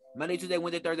 Saturday, Monday, Tuesday,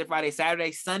 Wednesday, Thursday, Friday.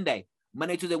 Saturday, Sunday.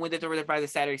 Monday, Tuesday, Wednesday, Thursday, Friday,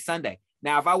 Saturday, Sunday.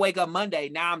 Now, if I wake up Monday,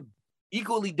 now I'm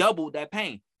equally doubled that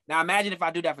pain. Now, imagine if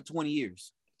I do that for 20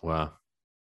 years. Wow.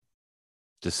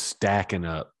 Just stacking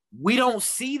up. We don't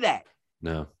see that.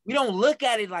 No. We don't look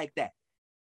at it like that.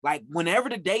 Like, whenever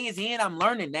the day is in, I'm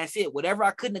learning. That's it. Whatever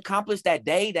I couldn't accomplish that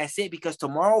day, that's it. Because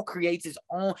tomorrow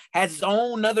has its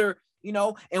own other, you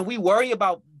know, and we worry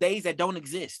about days that don't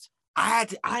exist. I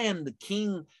am the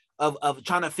king of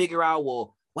trying to figure out,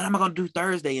 well, what am I going to do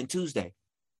Thursday and Tuesday?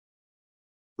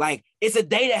 Like, it's a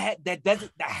day that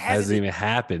hasn't even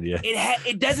happened yet.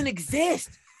 It doesn't exist.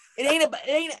 It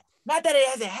ain't not that it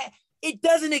hasn't it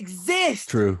doesn't exist.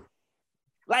 True.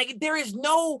 Like, there is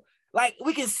no, like,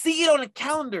 we can see it on the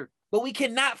calendar, but we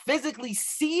cannot physically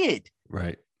see it.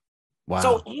 Right. Wow.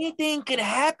 So anything could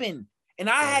happen. And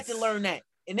I had to learn that.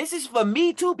 And this is for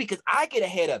me too, because I get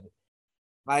ahead of it.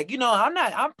 Like, you know,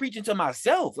 I'm preaching to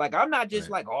myself. Like, I'm not just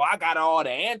like, oh, I got all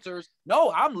the answers.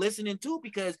 No, I'm listening too,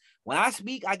 because when I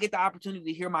speak, I get the opportunity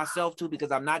to hear myself too,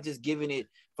 because I'm not just giving it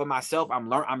for myself.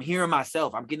 I'm hearing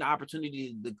myself. I'm getting the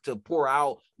opportunity to pour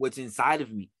out what's inside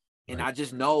of me. And I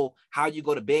just know how you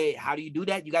go to bed. How do you do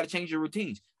that? You got to change your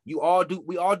routines. We all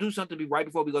do something right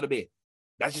before we go to bed.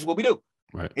 That's just what we do.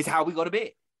 Right. It's how we go to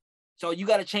bed. So you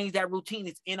got to change that routine.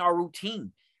 It's in our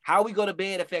routine. How we go to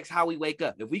bed affects how we wake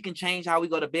up. If we can change how we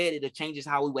go to bed, it changes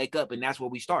how we wake up. And that's where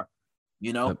we start.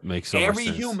 You know, that makes so much sense.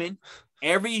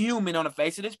 Every human on the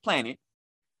face of this planet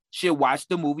should watch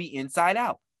the movie Inside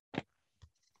Out.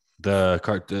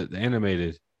 The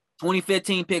animated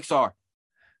 2015 Pixar.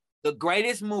 The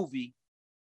greatest movie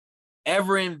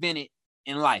ever invented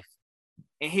in life.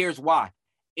 And here's why.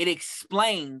 It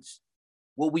explains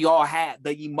what we all have,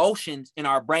 the emotions in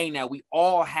our brain that we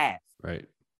all have. Right.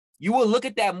 You will look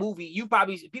at that movie.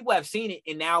 People have seen it.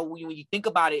 And now when you think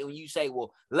about it, when you say,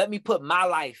 well, let me put my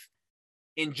life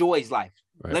in Joy's life.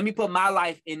 Right. Let me put my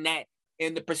life in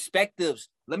the perspectives.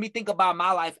 Let me think about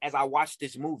my life as I watch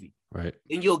this movie. Right.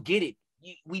 Then you'll get it.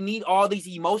 We need all these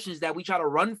emotions that we try to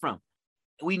run from.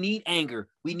 We need anger.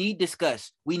 We need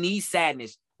disgust. We need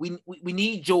sadness. We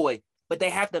need joy, but they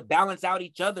have to balance out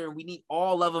each other, and we need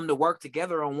all of them to work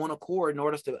together on one accord in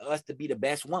order for us to be the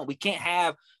best one. We can't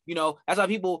have, you know, that's why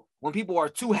when people are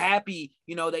too happy,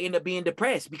 you know, they end up being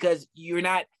depressed, because you're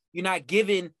not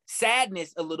giving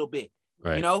sadness a little bit.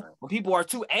 Right. You know, when people are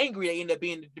too angry, they end up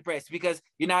being depressed because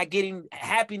you're not getting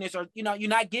happiness, or, you know, you're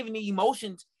not giving the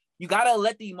emotions. You got to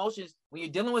let the emotions, when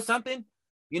you're dealing with something,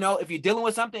 you know, if you're dealing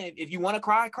with something, if you want to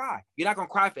cry, cry. You're not going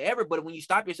to cry forever. But when you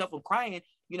stop yourself from crying,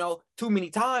 you know, too many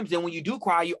times, then when you do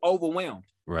cry, you're overwhelmed.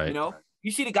 Right. You know,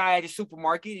 you see the guy at the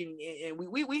supermarket, and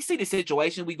we see the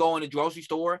situation. We go in the grocery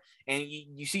store, and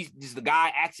you see the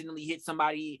guy accidentally hit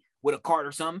somebody with a cart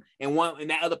or something, and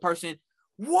that other person,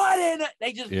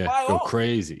 they just fly go off.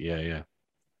 crazy. Yeah.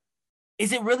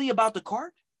 Is it really about the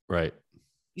cart? Right.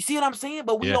 You see what I'm saying?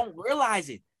 But we don't realize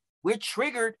it. We're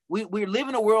triggered. We live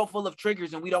in a world full of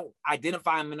triggers, and we don't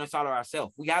identify them inside of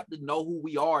ourselves. We have to know who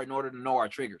we are in order to know our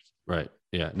triggers. Right.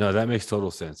 Yeah. No, that makes total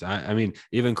sense. I mean,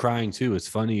 even crying too. It's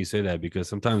funny you say that, because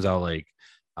sometimes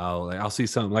I'll see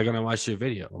something, like when I watched your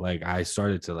video, like I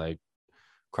started to like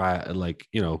cry, like,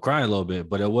 you know, cry a little bit,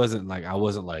 but it wasn't like, I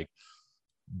wasn't like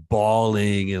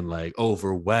bawling and like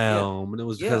overwhelmed. And it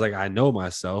was because like I know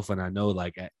myself, and I know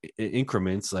like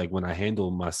increments, like when I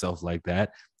handle myself like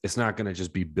that, it's not going to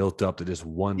just be built up to this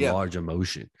one large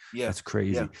emotion. Yeah. That's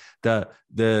crazy. Yeah.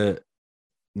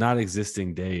 not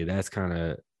existing day. That's kind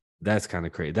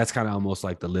of crazy. That's kind of almost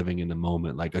like the living in the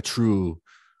moment, like a true,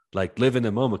 like live in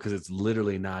the moment, because it's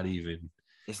literally not even.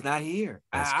 It's not here.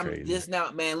 That's I'm crazy. just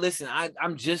now, man. Listen,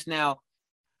 I'm just now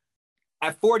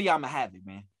at 40. I'm a habit,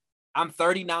 man. I'm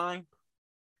 39.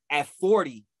 At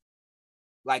 40,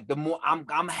 like the more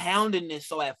I'm hounding this,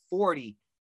 so at 40,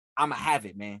 I'm a have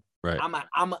it, man. Right. I'm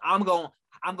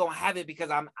gonna have it because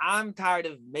I'm tired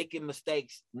of making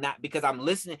mistakes, not because I'm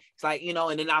listening. It's like,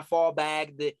 and then I fall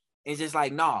back. It's just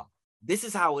like, nah, this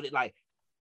is how it like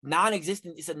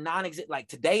non-existent. It's a non-existent, like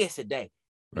today it's a day.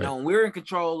 Right. And we're in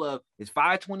control of it's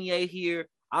 528 here.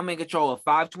 I'm in control of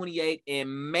 528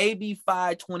 and maybe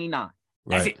 529.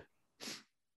 That's Right. it.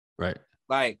 Right.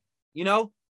 Like,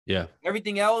 Yeah.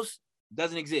 everything else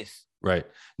doesn't exist. Right.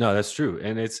 No, that's true.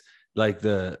 And it's like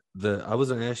the I was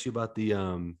gonna ask you about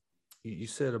the you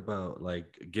said about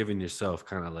like giving yourself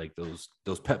kind of like those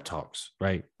pep talks,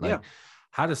 right? Like Yeah.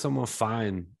 how does someone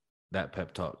find that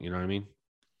pep talk? You know what I mean?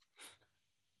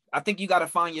 I think you got to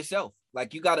find yourself.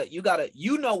 Like you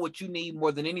know what you need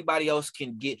more than anybody else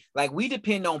can get. Like we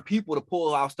depend on people to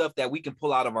pull out stuff that we can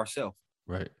pull out of ourselves.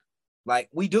 Right. Like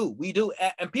we do,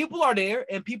 and people are there,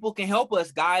 and people can help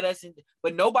us, guide us,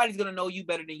 but nobody's gonna know you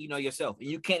better than you know yourself, and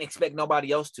you can't expect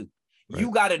nobody else to. Right.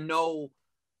 You got to know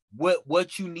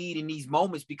what you need in these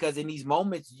moments, because in these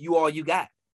moments, you all you got.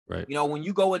 Right. When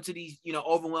you go into these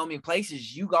overwhelming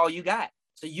places, you all you got.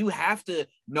 So you have to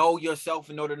know yourself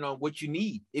in order to know what you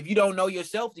need. If you don't know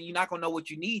yourself, then you're not gonna know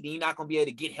what you need, and you're not gonna be able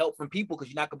to get help from people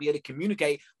because you're not gonna be able to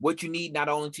communicate what you need not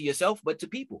only to yourself but to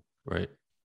people. Right.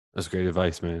 That's great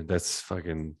advice, man. That's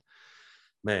fucking,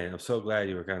 man. I'm so glad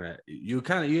you were you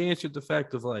answered the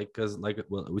fact of like, because like,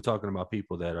 well, we're talking about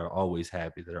people that are always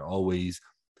happy, that are always,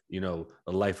 the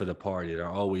life of the party, that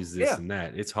are always this and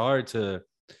that. It's hard to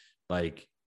like,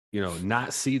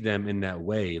 not see them in that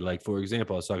way. Like, for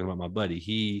example, I was talking about my buddy.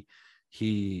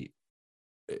 He,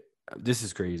 this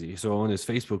is crazy. So on his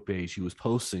Facebook page, he was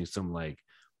posting some like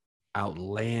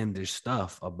outlandish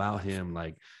stuff about him,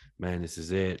 like, man, this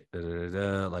is it, da, da, da,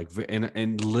 da. Like,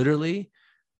 and literally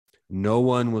no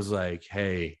one was like,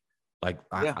 hey, like,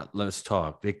 let's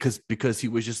talk, because he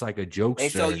was just like a jokester. They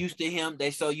so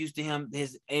used to him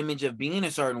his image of being a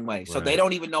certain way, so Right. they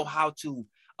don't even know how to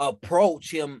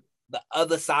approach him the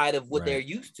other side of what they're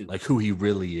used to, like who he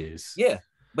really is.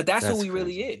 But that's who he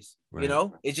really is.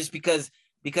 It's just because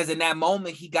in that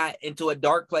moment he got into a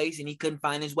dark place and he couldn't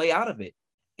find his way out of it.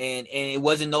 And it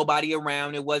wasn't nobody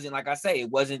around. It wasn't, like I say,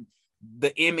 it wasn't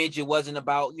the image. It wasn't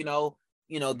about,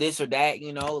 this or that,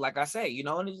 like I say,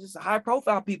 and it's just high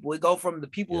profile people. It go from the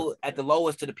people at the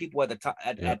lowest to the people at the top,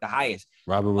 at the highest.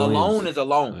 Robin Williams. Alone is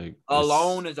alone. Like,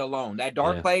 alone is alone. That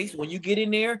dark place, when you get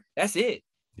in there, that's it.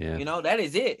 Yeah. That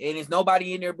is it. And it's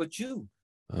nobody in there but you.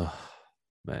 Oh,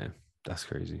 man. That's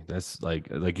crazy. That's like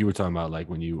you were talking about, like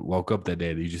when you woke up that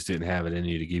day, that you just didn't have it in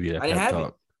you to give you that pep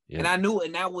talk. Yeah. And I knew,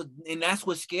 and that's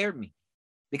what scared me,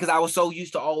 because I was so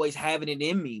used to always having it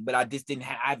in me, but I just didn't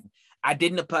have. I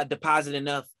didn't deposit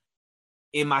enough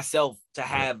in myself to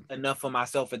have enough for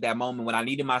myself at that moment when I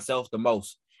needed myself the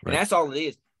most. And that's all it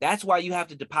is. That's why you have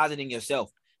to deposit in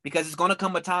yourself, because it's going to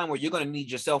come a time where you're going to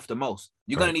need yourself the most.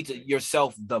 You're going to need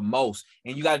yourself the most,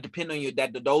 and you got to depend on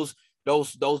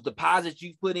those deposits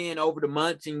you've put in over the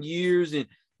months and years, and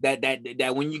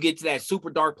that when you get to that super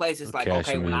dark place, it's like,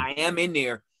 okay, when I am in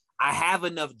there, I have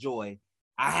enough joy.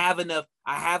 I have enough,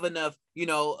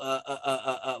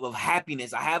 of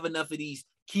happiness. I have enough of these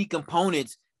key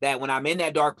components that when I'm in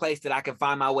that dark place, that I can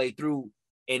find my way through,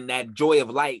 and that joy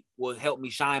of light will help me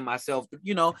shine myself,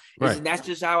 and that's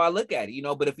just how I look at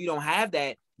it, but if you don't have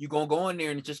that, you're going to go in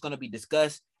there and it's just going to be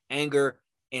disgust, anger,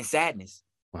 and sadness.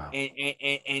 Wow.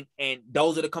 And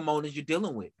those are the components you're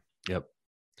dealing with. Yep.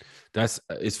 That's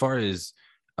as far as,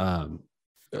 so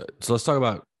let's talk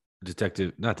about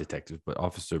but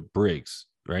Officer Briggs,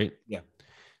 right? Yeah.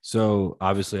 So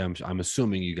obviously I'm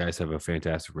assuming you guys have a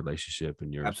fantastic relationship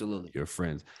and you're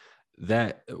friends.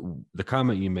 That the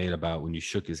comment you made about when you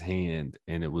shook his hand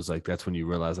and it was like, that's when you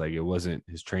realized like it wasn't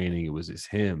his training, it was just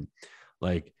him.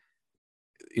 Like,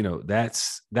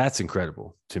 that's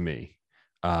incredible to me.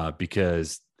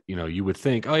 Because you would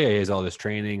think, oh yeah, he has all this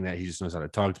training, that he just knows how to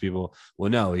talk to people.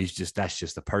 Well, no, that's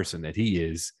just the person that he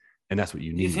is, and that's what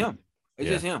you need. It's him. It's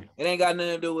just him. It ain't got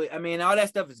nothing to do with. I mean, all that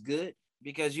stuff is good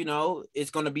because it's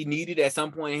going to be needed at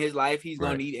some point in his life. He's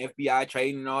going to need FBI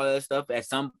training and all that stuff at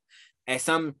some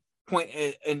point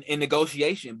in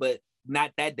negotiation, but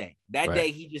not that day. That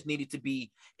day, he just needed to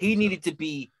be. He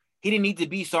didn't need to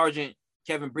be Sergeant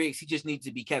Kevin Briggs. He just needed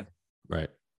to be Kevin. Right.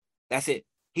 That's it.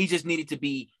 He just needed to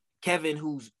be Kevin,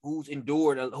 who's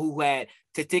endured, who had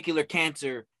testicular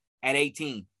cancer at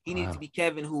 18. He needed Wow. to be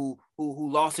Kevin who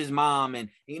lost his mom, and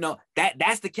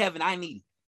that's the Kevin I needed.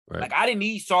 Right. Like I didn't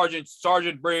need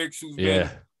Sergeant Briggs who's been Yeah.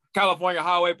 California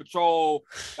Highway Patrol.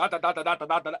 I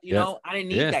didn't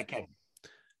need that Kevin.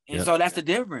 And so that's the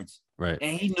difference. Right.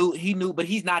 And he knew, but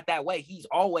he's not that way. He's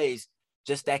always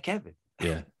just that Kevin.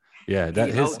 Yeah. Yeah.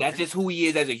 That's just who he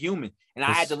is as a human. And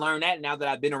I had to learn that now that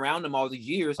I've been around him all these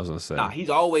years. I was gonna say, nah, he's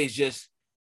always just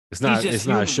it's not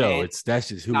human, a show. man. That's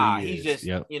just who he is. He's just,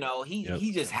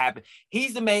 he just happened.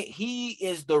 He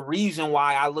is the reason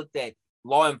why I looked at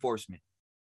law enforcement.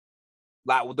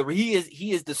 Like he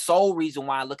is the sole reason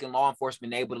why I look at law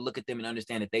enforcement, able to look at them and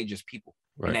understand that they just people,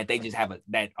 and that they just have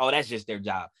that's just their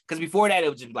job. Because before that, it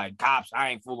was just like cops. I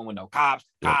ain't fooling with no cops.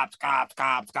 Cops.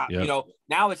 Yep.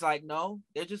 Now it's like, no,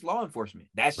 they're just law enforcement.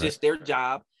 That's just their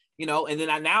job. And then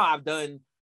I've done,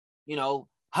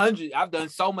 I've done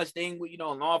so much thing with,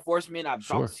 law enforcement. I've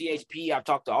talked to CHP. I've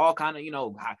talked to all kind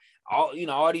of,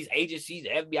 all these agencies,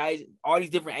 FBI, all these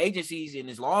different agencies in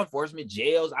this law enforcement,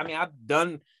 jails. I mean, I've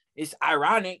done. It's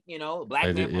ironic,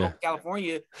 black man from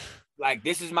California, like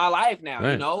this is my life now.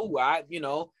 Right.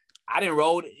 I didn't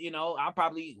rode, I'm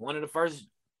probably one of the first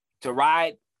to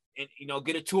ride and,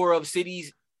 get a tour of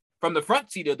cities from the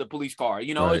front seat of the police car.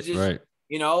 It's just,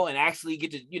 and actually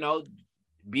get to,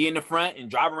 be in the front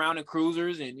and drive around in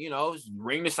cruisers and,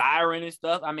 ring the siren and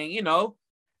stuff. I mean,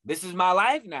 this is my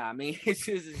life now. I mean,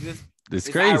 it's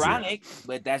crazy. Ironic,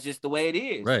 but that's just the way it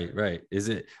is. Right. Is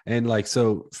it? And like,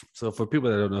 so for people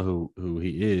that don't know who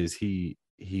he is,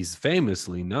 he's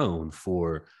famously known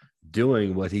for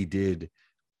doing what he did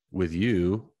with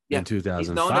you in 2005. He's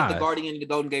known as the guardian of the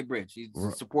Golden Gate Bridge. He's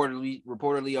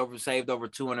reportedly saved over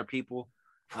 200 people.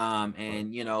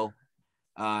 And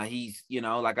he's,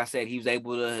 like I said, he was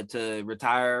able to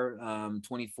retire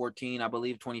 2014, I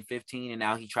believe 2015, and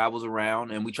now he travels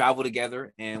around and we travel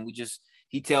together and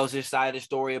he tells his side of the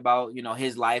story about,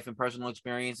 his life and personal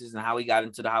experiences and how he got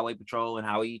into the Highway Patrol and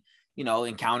how he,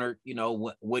 encountered,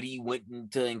 what he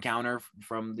went to encounter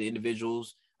from the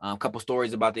individuals. A couple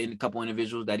stories about the couple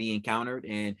individuals that he encountered.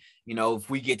 And, if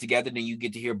we get together, then you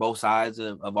get to hear both sides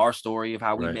of our story of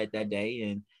how we met that day.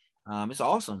 And it's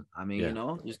awesome. I mean,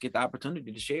 just get the opportunity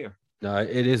to share. No,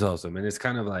 it is awesome. And it's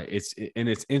kind of like, it's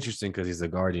interesting because he's the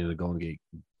guardian of the Golden Gate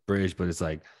Bridge, but it's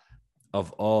like,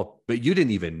 but you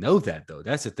didn't even know that though.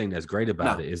 That's the thing that's great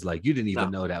about it is like you didn't even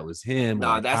know that was him.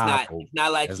 No, that's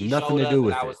not like he nothing showed to do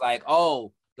with it. I was like,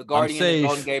 oh, the guardian of the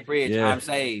Golden Gate Bridge, I'm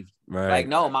saved. Right. Like,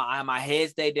 no, my head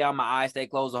stayed down, my eyes stayed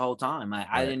closed the whole time.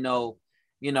 I didn't know,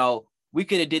 we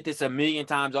could have did this a million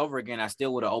times over again. I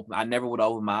never would have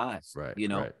opened my eyes. Right.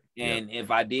 And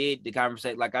if I did, the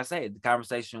conversation, like I said, the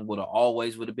conversation would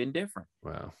have been different.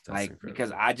 Wow. Like, incredible.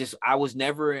 Because I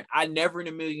never in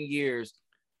a million years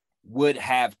would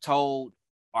have told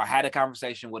or had a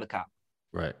conversation with a cop.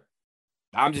 Right.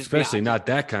 I'm just especially not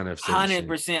that kind of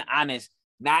 100% honest.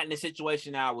 Not in the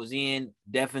situation I was in.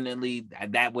 Definitely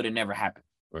that would have never happened.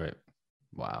 Right.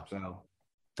 Wow. So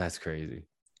that's crazy.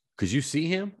 Could you see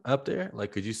him up there?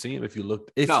 Like, could you see him if you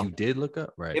did look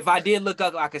up? Right. If I did look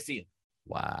up, I could see him.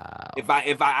 Wow. If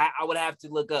I would have to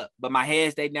look up, but my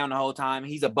head stayed down the whole time.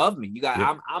 He's above me.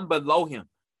 I'm below him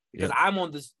because I'm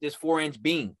on this 4-inch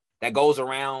beam that goes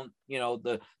around,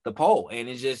 the pole, and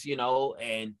it's just,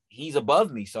 and he's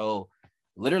above me. So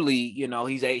literally,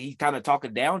 he's kind of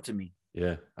talking down to me.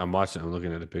 Yeah. I'm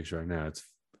looking at the picture right now.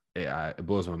 It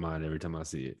blows my mind every time I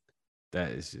see it.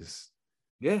 That is just,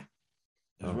 it's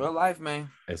real life, man.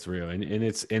 It's real. And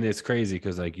it's crazy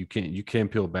because like you can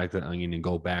peel back that onion and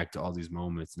go back to all these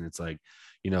moments. And it's like,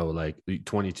 like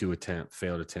 22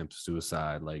 failed attempt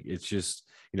suicide. Like it's just,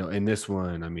 in this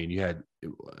one, I mean, you had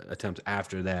attempts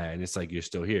after that, and it's like you're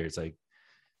still here. It's like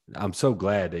I'm so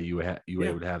glad that you were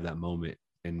able to have that moment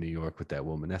in New York with that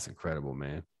woman. That's incredible,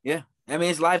 man. Yeah, I mean,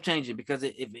 it's life changing because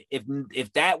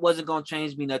if that wasn't gonna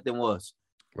change me, nothing was.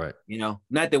 Right.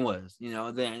 Nothing was.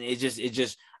 Then it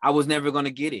just I was never gonna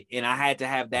get it, and I had to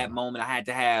have that moment. I had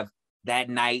to have that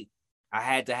night. I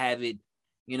had to have it.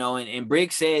 And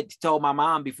Briggs told my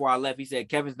mom before I left. He said,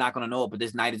 "Kevin's not gonna know it, but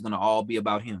this night is gonna all be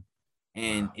about him."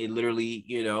 And it literally,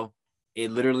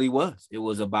 was. It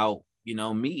was about,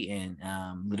 me, and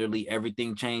literally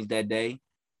everything changed that day.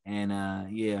 And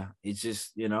it's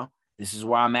just, this is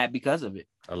where I'm at because of it.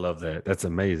 I love that. That's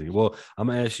amazing. Well, I'm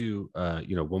gonna ask you,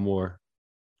 one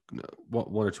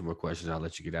or two more questions. I'll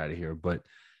let you get out of here. But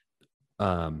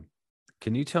can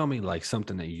you tell me like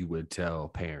something that you would tell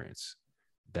parents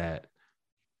that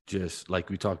just like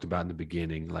we talked about in the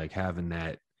beginning, like having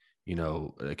that,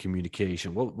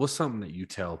 communication? What's something that you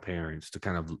tell parents to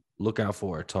kind of look out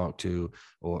for or talk to,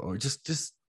 or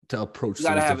just to approach You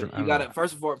gotta things have different. it. You gotta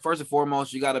first and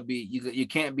foremost, you gotta be you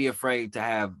can't be afraid to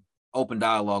have open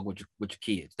dialogue with your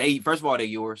kids. They first of all, they're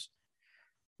yours.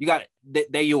 You got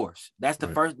they're yours. That's the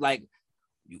first, like,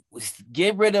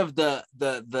 get rid of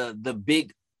the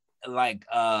big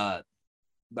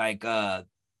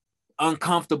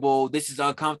uncomfortable. This is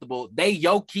uncomfortable. They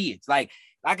your kids. Like,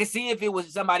 I can see if it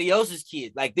was somebody else's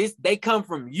kid. Like this, they come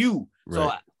from you. Right.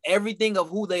 So everything of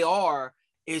who they are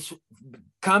is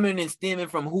coming and stemming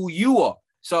from who you are.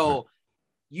 So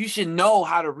you should know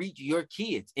how to reach your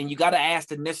kids, and you got to ask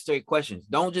the necessary questions.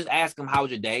 Don't just ask them how's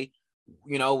your day,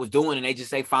 was doing, and they just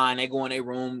say fine. They go in their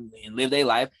room and live their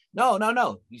life. No.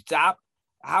 You stop.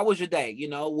 How was your day?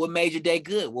 What made your day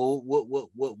good? Well,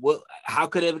 what how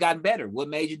could it have gotten better? What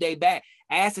made your day bad?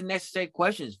 Ask the necessary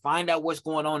questions. Find out what's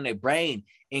going on in their brain.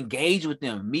 Engage with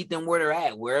them. Meet them where they're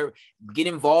at. Get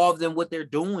involved in what they're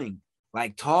doing.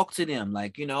 Like, talk to them.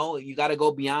 Like, you got to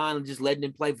go beyond just letting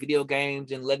them play video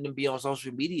games and letting them be on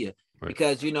social media. Right.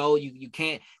 Because, you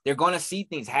can't, they're going to see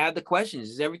things. Have the questions.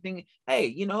 Is everything,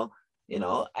 hey,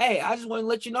 hey, I just want to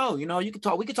let you know,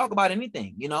 we can talk about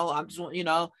anything, I'm just,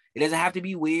 it doesn't have to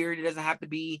be weird. It doesn't have to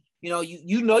be, you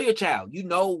know your child,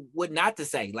 what not to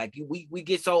say. Like, we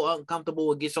get so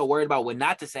uncomfortable and get so worried about what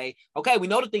not to say. Okay, we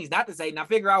know the things not to say. Now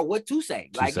figure out what to say.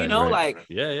 Like, right. Like,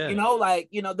 yeah.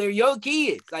 They're your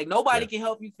kids. Like, nobody can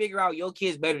help you figure out your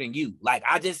kids better than you. Like,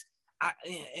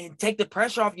 and take the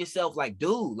pressure off yourself. Like,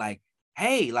 dude, like,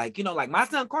 hey, like, like my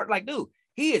son Carter, like, dude,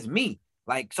 he is me.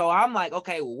 Like, so I'm like,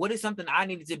 okay, well, what is something I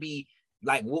needed to be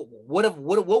like? What would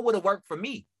have worked for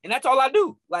me? And that's all I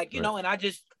do. Like, and I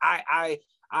just, I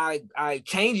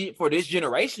change it for this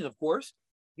generation, of course,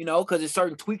 because there's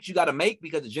certain tweaks you got to make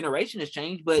because the generation has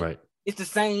changed, but it's the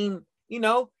same,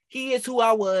 he is who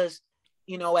I was,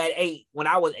 at 8, when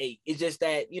I was 8. It's just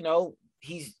that,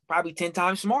 he's probably 10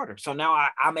 times smarter. So now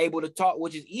I'm able to talk,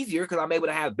 which is easier because I'm able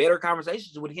to have better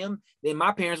conversations with him than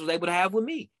my parents was able to have with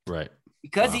me. Right.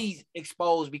 Because he's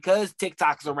exposed, because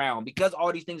TikTok's around, because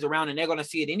all these things around, and they're going to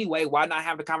see it anyway. Why not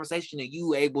have the conversation and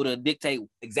you able to dictate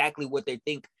exactly what they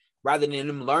think rather than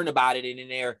them learn about it and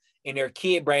in their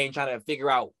kid brain trying to figure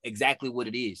out exactly what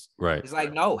it is. Right. It's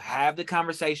like, no, have the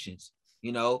conversations,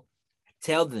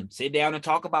 tell them, sit down and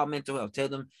talk about mental health. Tell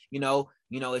them,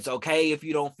 it's okay if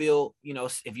you don't feel,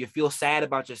 if you feel sad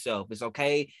about yourself. It's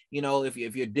okay,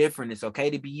 if you're different, it's okay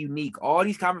to be unique. All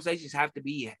these conversations have to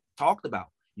be talked about.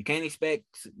 You can't expect,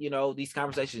 these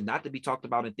conversations not to be talked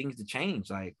about and things to change.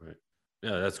 Like, right.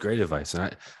 Yeah, that's great advice.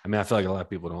 And I mean, I feel like a lot of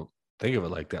people don't think of it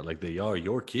like that. Like, they are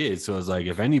your kids. So it's like,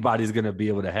 if anybody's going to be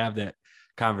able to have that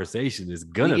conversation, it's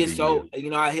going to be so,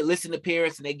 you. I listen to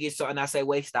parents and they get so, and I say,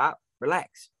 wait, stop,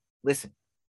 relax. Listen,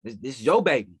 this is your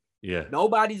baby. Yeah.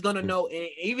 Nobody's going to know. And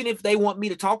even if they want me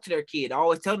to talk to their kid, I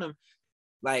always tell them,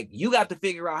 like, you got to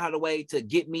figure out how to way to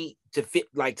get me to fit,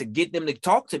 like, to get them to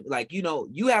talk to me. Like,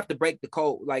 you have to break the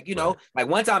code. Like, like,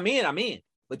 once I'm in,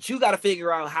 but you got to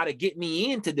figure out how to get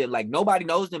me into them. Like, nobody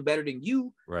knows them better than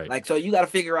you. Right. Like, so you got to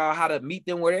figure out how to meet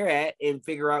them where they're at and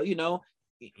figure out,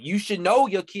 you should know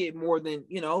your kid more than,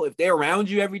 if they're around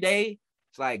you every day.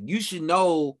 It's like, you should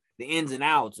know the ins and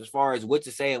outs as far as what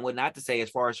to say and what not to say, as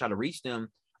far as trying to reach them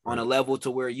on a level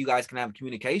to where you guys can have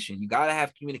communication. You got to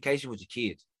have communication with your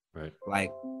kids. Right.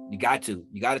 Like, you got to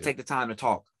take the time to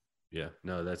talk. Yeah.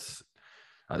 No, that's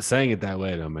saying it that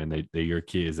way though, man. They're your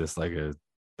kids. That's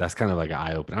kind of like an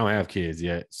eye opener. I don't have kids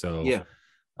yet. So yeah,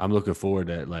 I'm looking forward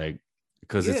to that. Like,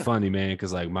 because it's funny, man.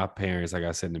 Because like my parents, like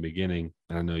I said in the beginning,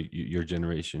 and I know your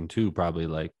generation too, probably,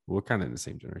 like, we're kind of in the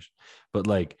same generation, but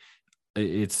like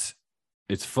it's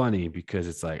funny because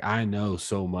it's like, I know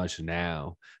so much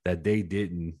now that they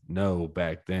didn't know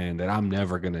back then that I'm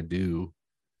never going to do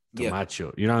to my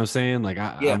children. You know what I'm saying? Like,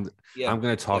 I'm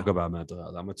going to talk about mental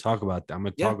health. I'm going to talk about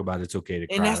talk about it's okay to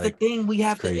cry. And that's like, the thing we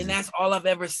have to, and that's all I've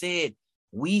ever said.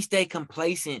 We stay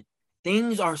complacent.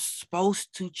 Things are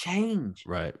supposed to change.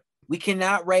 Right. We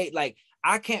cannot like,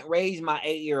 I can't raise my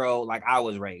 8-year-old like I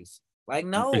was raised. Like,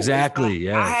 no. Exactly.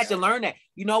 Yeah. I had to learn that.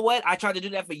 You know what? I tried to do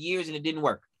that for years and it didn't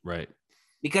work. Right.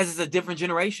 Because it's a different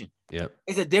generation. Yep.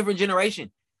 It's a different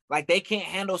generation. Like, they can't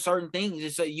handle certain things.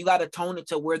 And so you got to tone it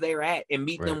to where they're at and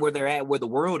meet them where they're at, where the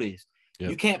world is. Yep.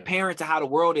 You can't parent to how the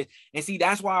world is. And see,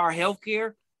 that's why our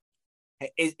healthcare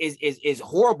is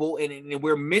horrible. And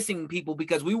we're missing people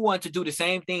because we want to do the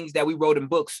same things that we wrote in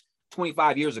books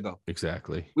 25 years ago.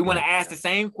 Exactly. We want to ask the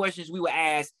same questions we were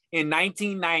asked in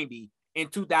 1990, in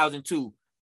 2002.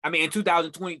 I mean, in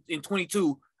 2020, in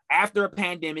 22, after a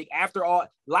pandemic, after all,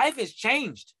 life has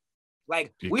changed.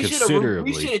 Like Yeah, we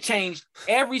should have changed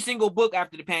every single book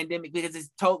after the pandemic because it's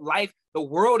told life. The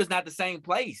world is not the same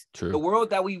place. True. The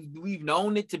world that we've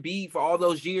known it to be for all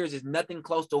those years is nothing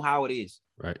close to how it is.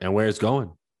 Right. And where it's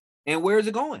going. And where is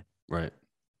it going? Right.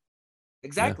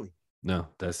 Exactly. Yeah. No,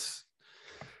 that's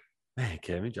man,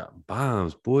 Kevin dropping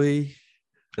bombs, boy.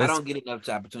 I don't get enough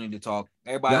opportunity to talk.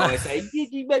 Everybody always say,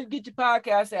 you better get your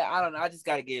podcast. I don't know. I just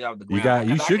got to get it off the ground.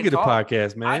 You should get a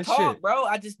podcast, man. I talk, bro.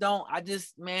 I just don't. I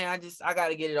got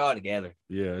to get it all together.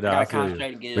 Yeah. No, I feel you.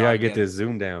 We got to get this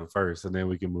Zoom down first, and then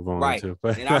we can move on. Right. Too.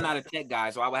 And I'm not a tech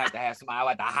guy, so I would have to have somebody. I would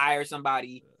have to hire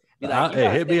somebody. Be like, hey,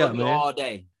 hit me up, man. All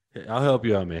day. I'll help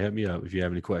you out, man. Hit me up if you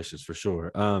have any questions for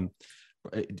sure.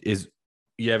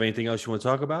 You have anything else you want to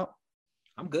talk about?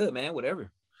 I'm good, man. Whatever.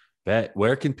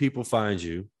 Where can people find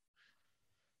you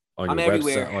on your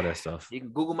everywhere. website, all that stuff? You can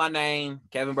Google my name,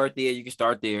 Kevin Berthia. You can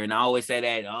start there. And I always say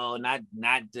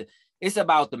that, it's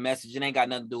about the message. It ain't got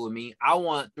nothing to do with me. I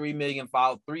want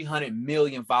 300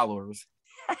 million followers.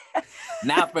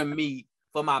 Not for me,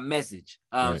 for my message.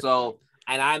 Right. So,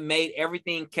 and I made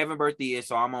everything Kevin Berthia.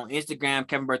 So I'm on Instagram,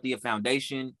 Kevin Berthia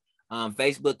Foundation,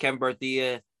 Facebook, Kevin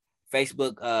Berthia,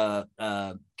 Facebook,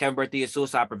 Kevin Berthia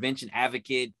Suicide Prevention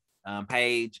Advocate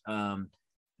page.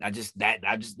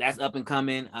 That's up and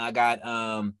coming. I got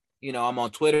I'm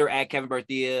on Twitter at Kevin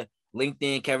Berthia,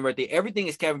 LinkedIn Kevin Berthia. Everything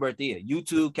is Kevin Berthia.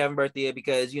 YouTube Kevin Berthia,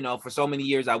 because for so many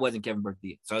years I wasn't Kevin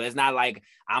Berthia. So it's not like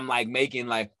I'm like making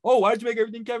like, oh, why did you make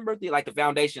everything Kevin Berthia? Like the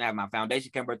foundation, I have my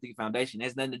foundation, Kevin Berthia Foundation. It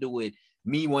has nothing to do with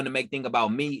me wanting to make things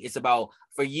about me. It's about,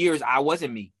 for years I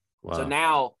wasn't me. Wow. So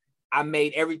now I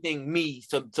made everything me.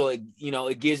 So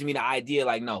it gives me the idea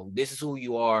like, no, this is who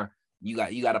you are. You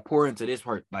got to pour into this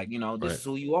part. Like, this is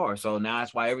who you are. So now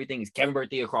that's why everything is Kevin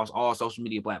Berthia across all social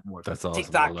media platforms. That's awesome.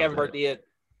 TikTok, Kevin Berthia.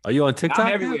 Are you on TikTok?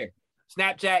 I'm everywhere.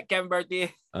 Snapchat, Kevin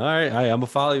Berthia. All right. I'm going to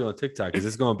follow you on TikTok because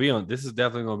this is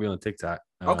definitely going to be on TikTok.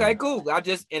 Okay, cool. I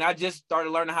just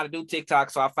started learning how to do TikTok.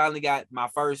 So I finally got my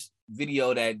first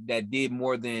video that did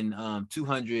more than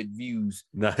 200 views.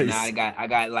 Nice. And I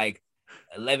got like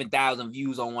 11,000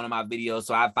 views on one of my videos.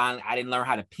 So I didn't learn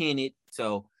how to pin it.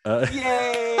 So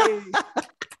yay.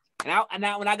 And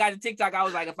now when I got to TikTok, I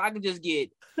was like, if I could just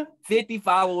get 50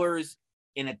 followers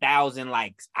and 1,000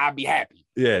 likes, I'd be happy.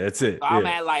 Yeah, that's it. So I'm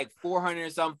at like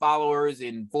 400 some followers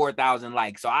and 4,000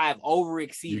 likes. So I have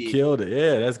exceeded. You killed it.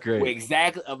 Yeah, that's great.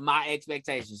 Exactly of my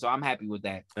expectations. So I'm happy with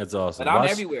that. That's awesome. But I'm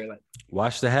everywhere. Like,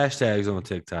 watch the hashtags on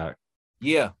TikTok.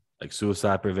 Yeah. Like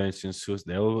suicide prevention.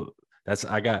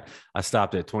 I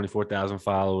stopped at 24,000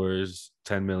 followers,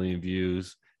 10 million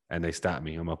views. And they stopped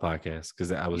me on my podcast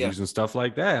because I was using stuff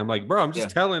like that. I'm like, bro, I'm just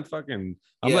telling I'm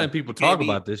letting people talk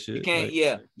about this shit. You can't,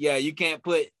 you can't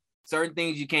put certain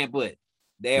things you can't put.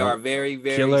 They are very,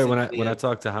 very killer. When I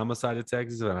talk to homicide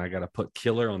detectives and I gotta put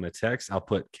killer on the text, I'll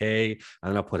put K and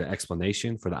then I'll put an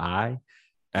explanation for the I.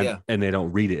 And they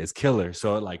don't read it as killer.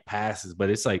 So it like passes, but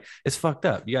it's like it's fucked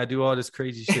up. You gotta do all this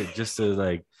crazy shit just to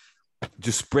like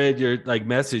just spread your like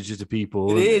messages to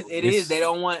people. It is. They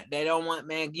don't want,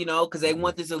 man, because they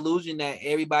want this illusion that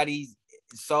everybody's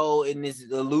so in this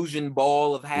illusion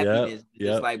ball of happiness.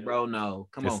 It's like, bro, no,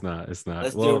 come on. It's not.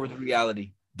 Let's deal with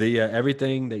reality. The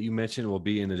everything that you mentioned will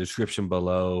be in the description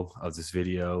below of this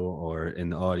video or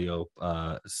in the audio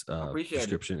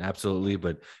description. Absolutely.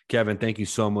 But Kevin, thank you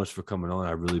so much for coming on.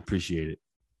 I really appreciate it.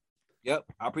 Yep.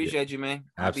 I appreciate you, man.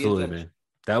 Absolutely, man.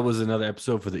 That was another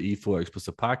episode for the E4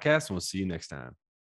 Explicit Podcast, and we'll see you next time.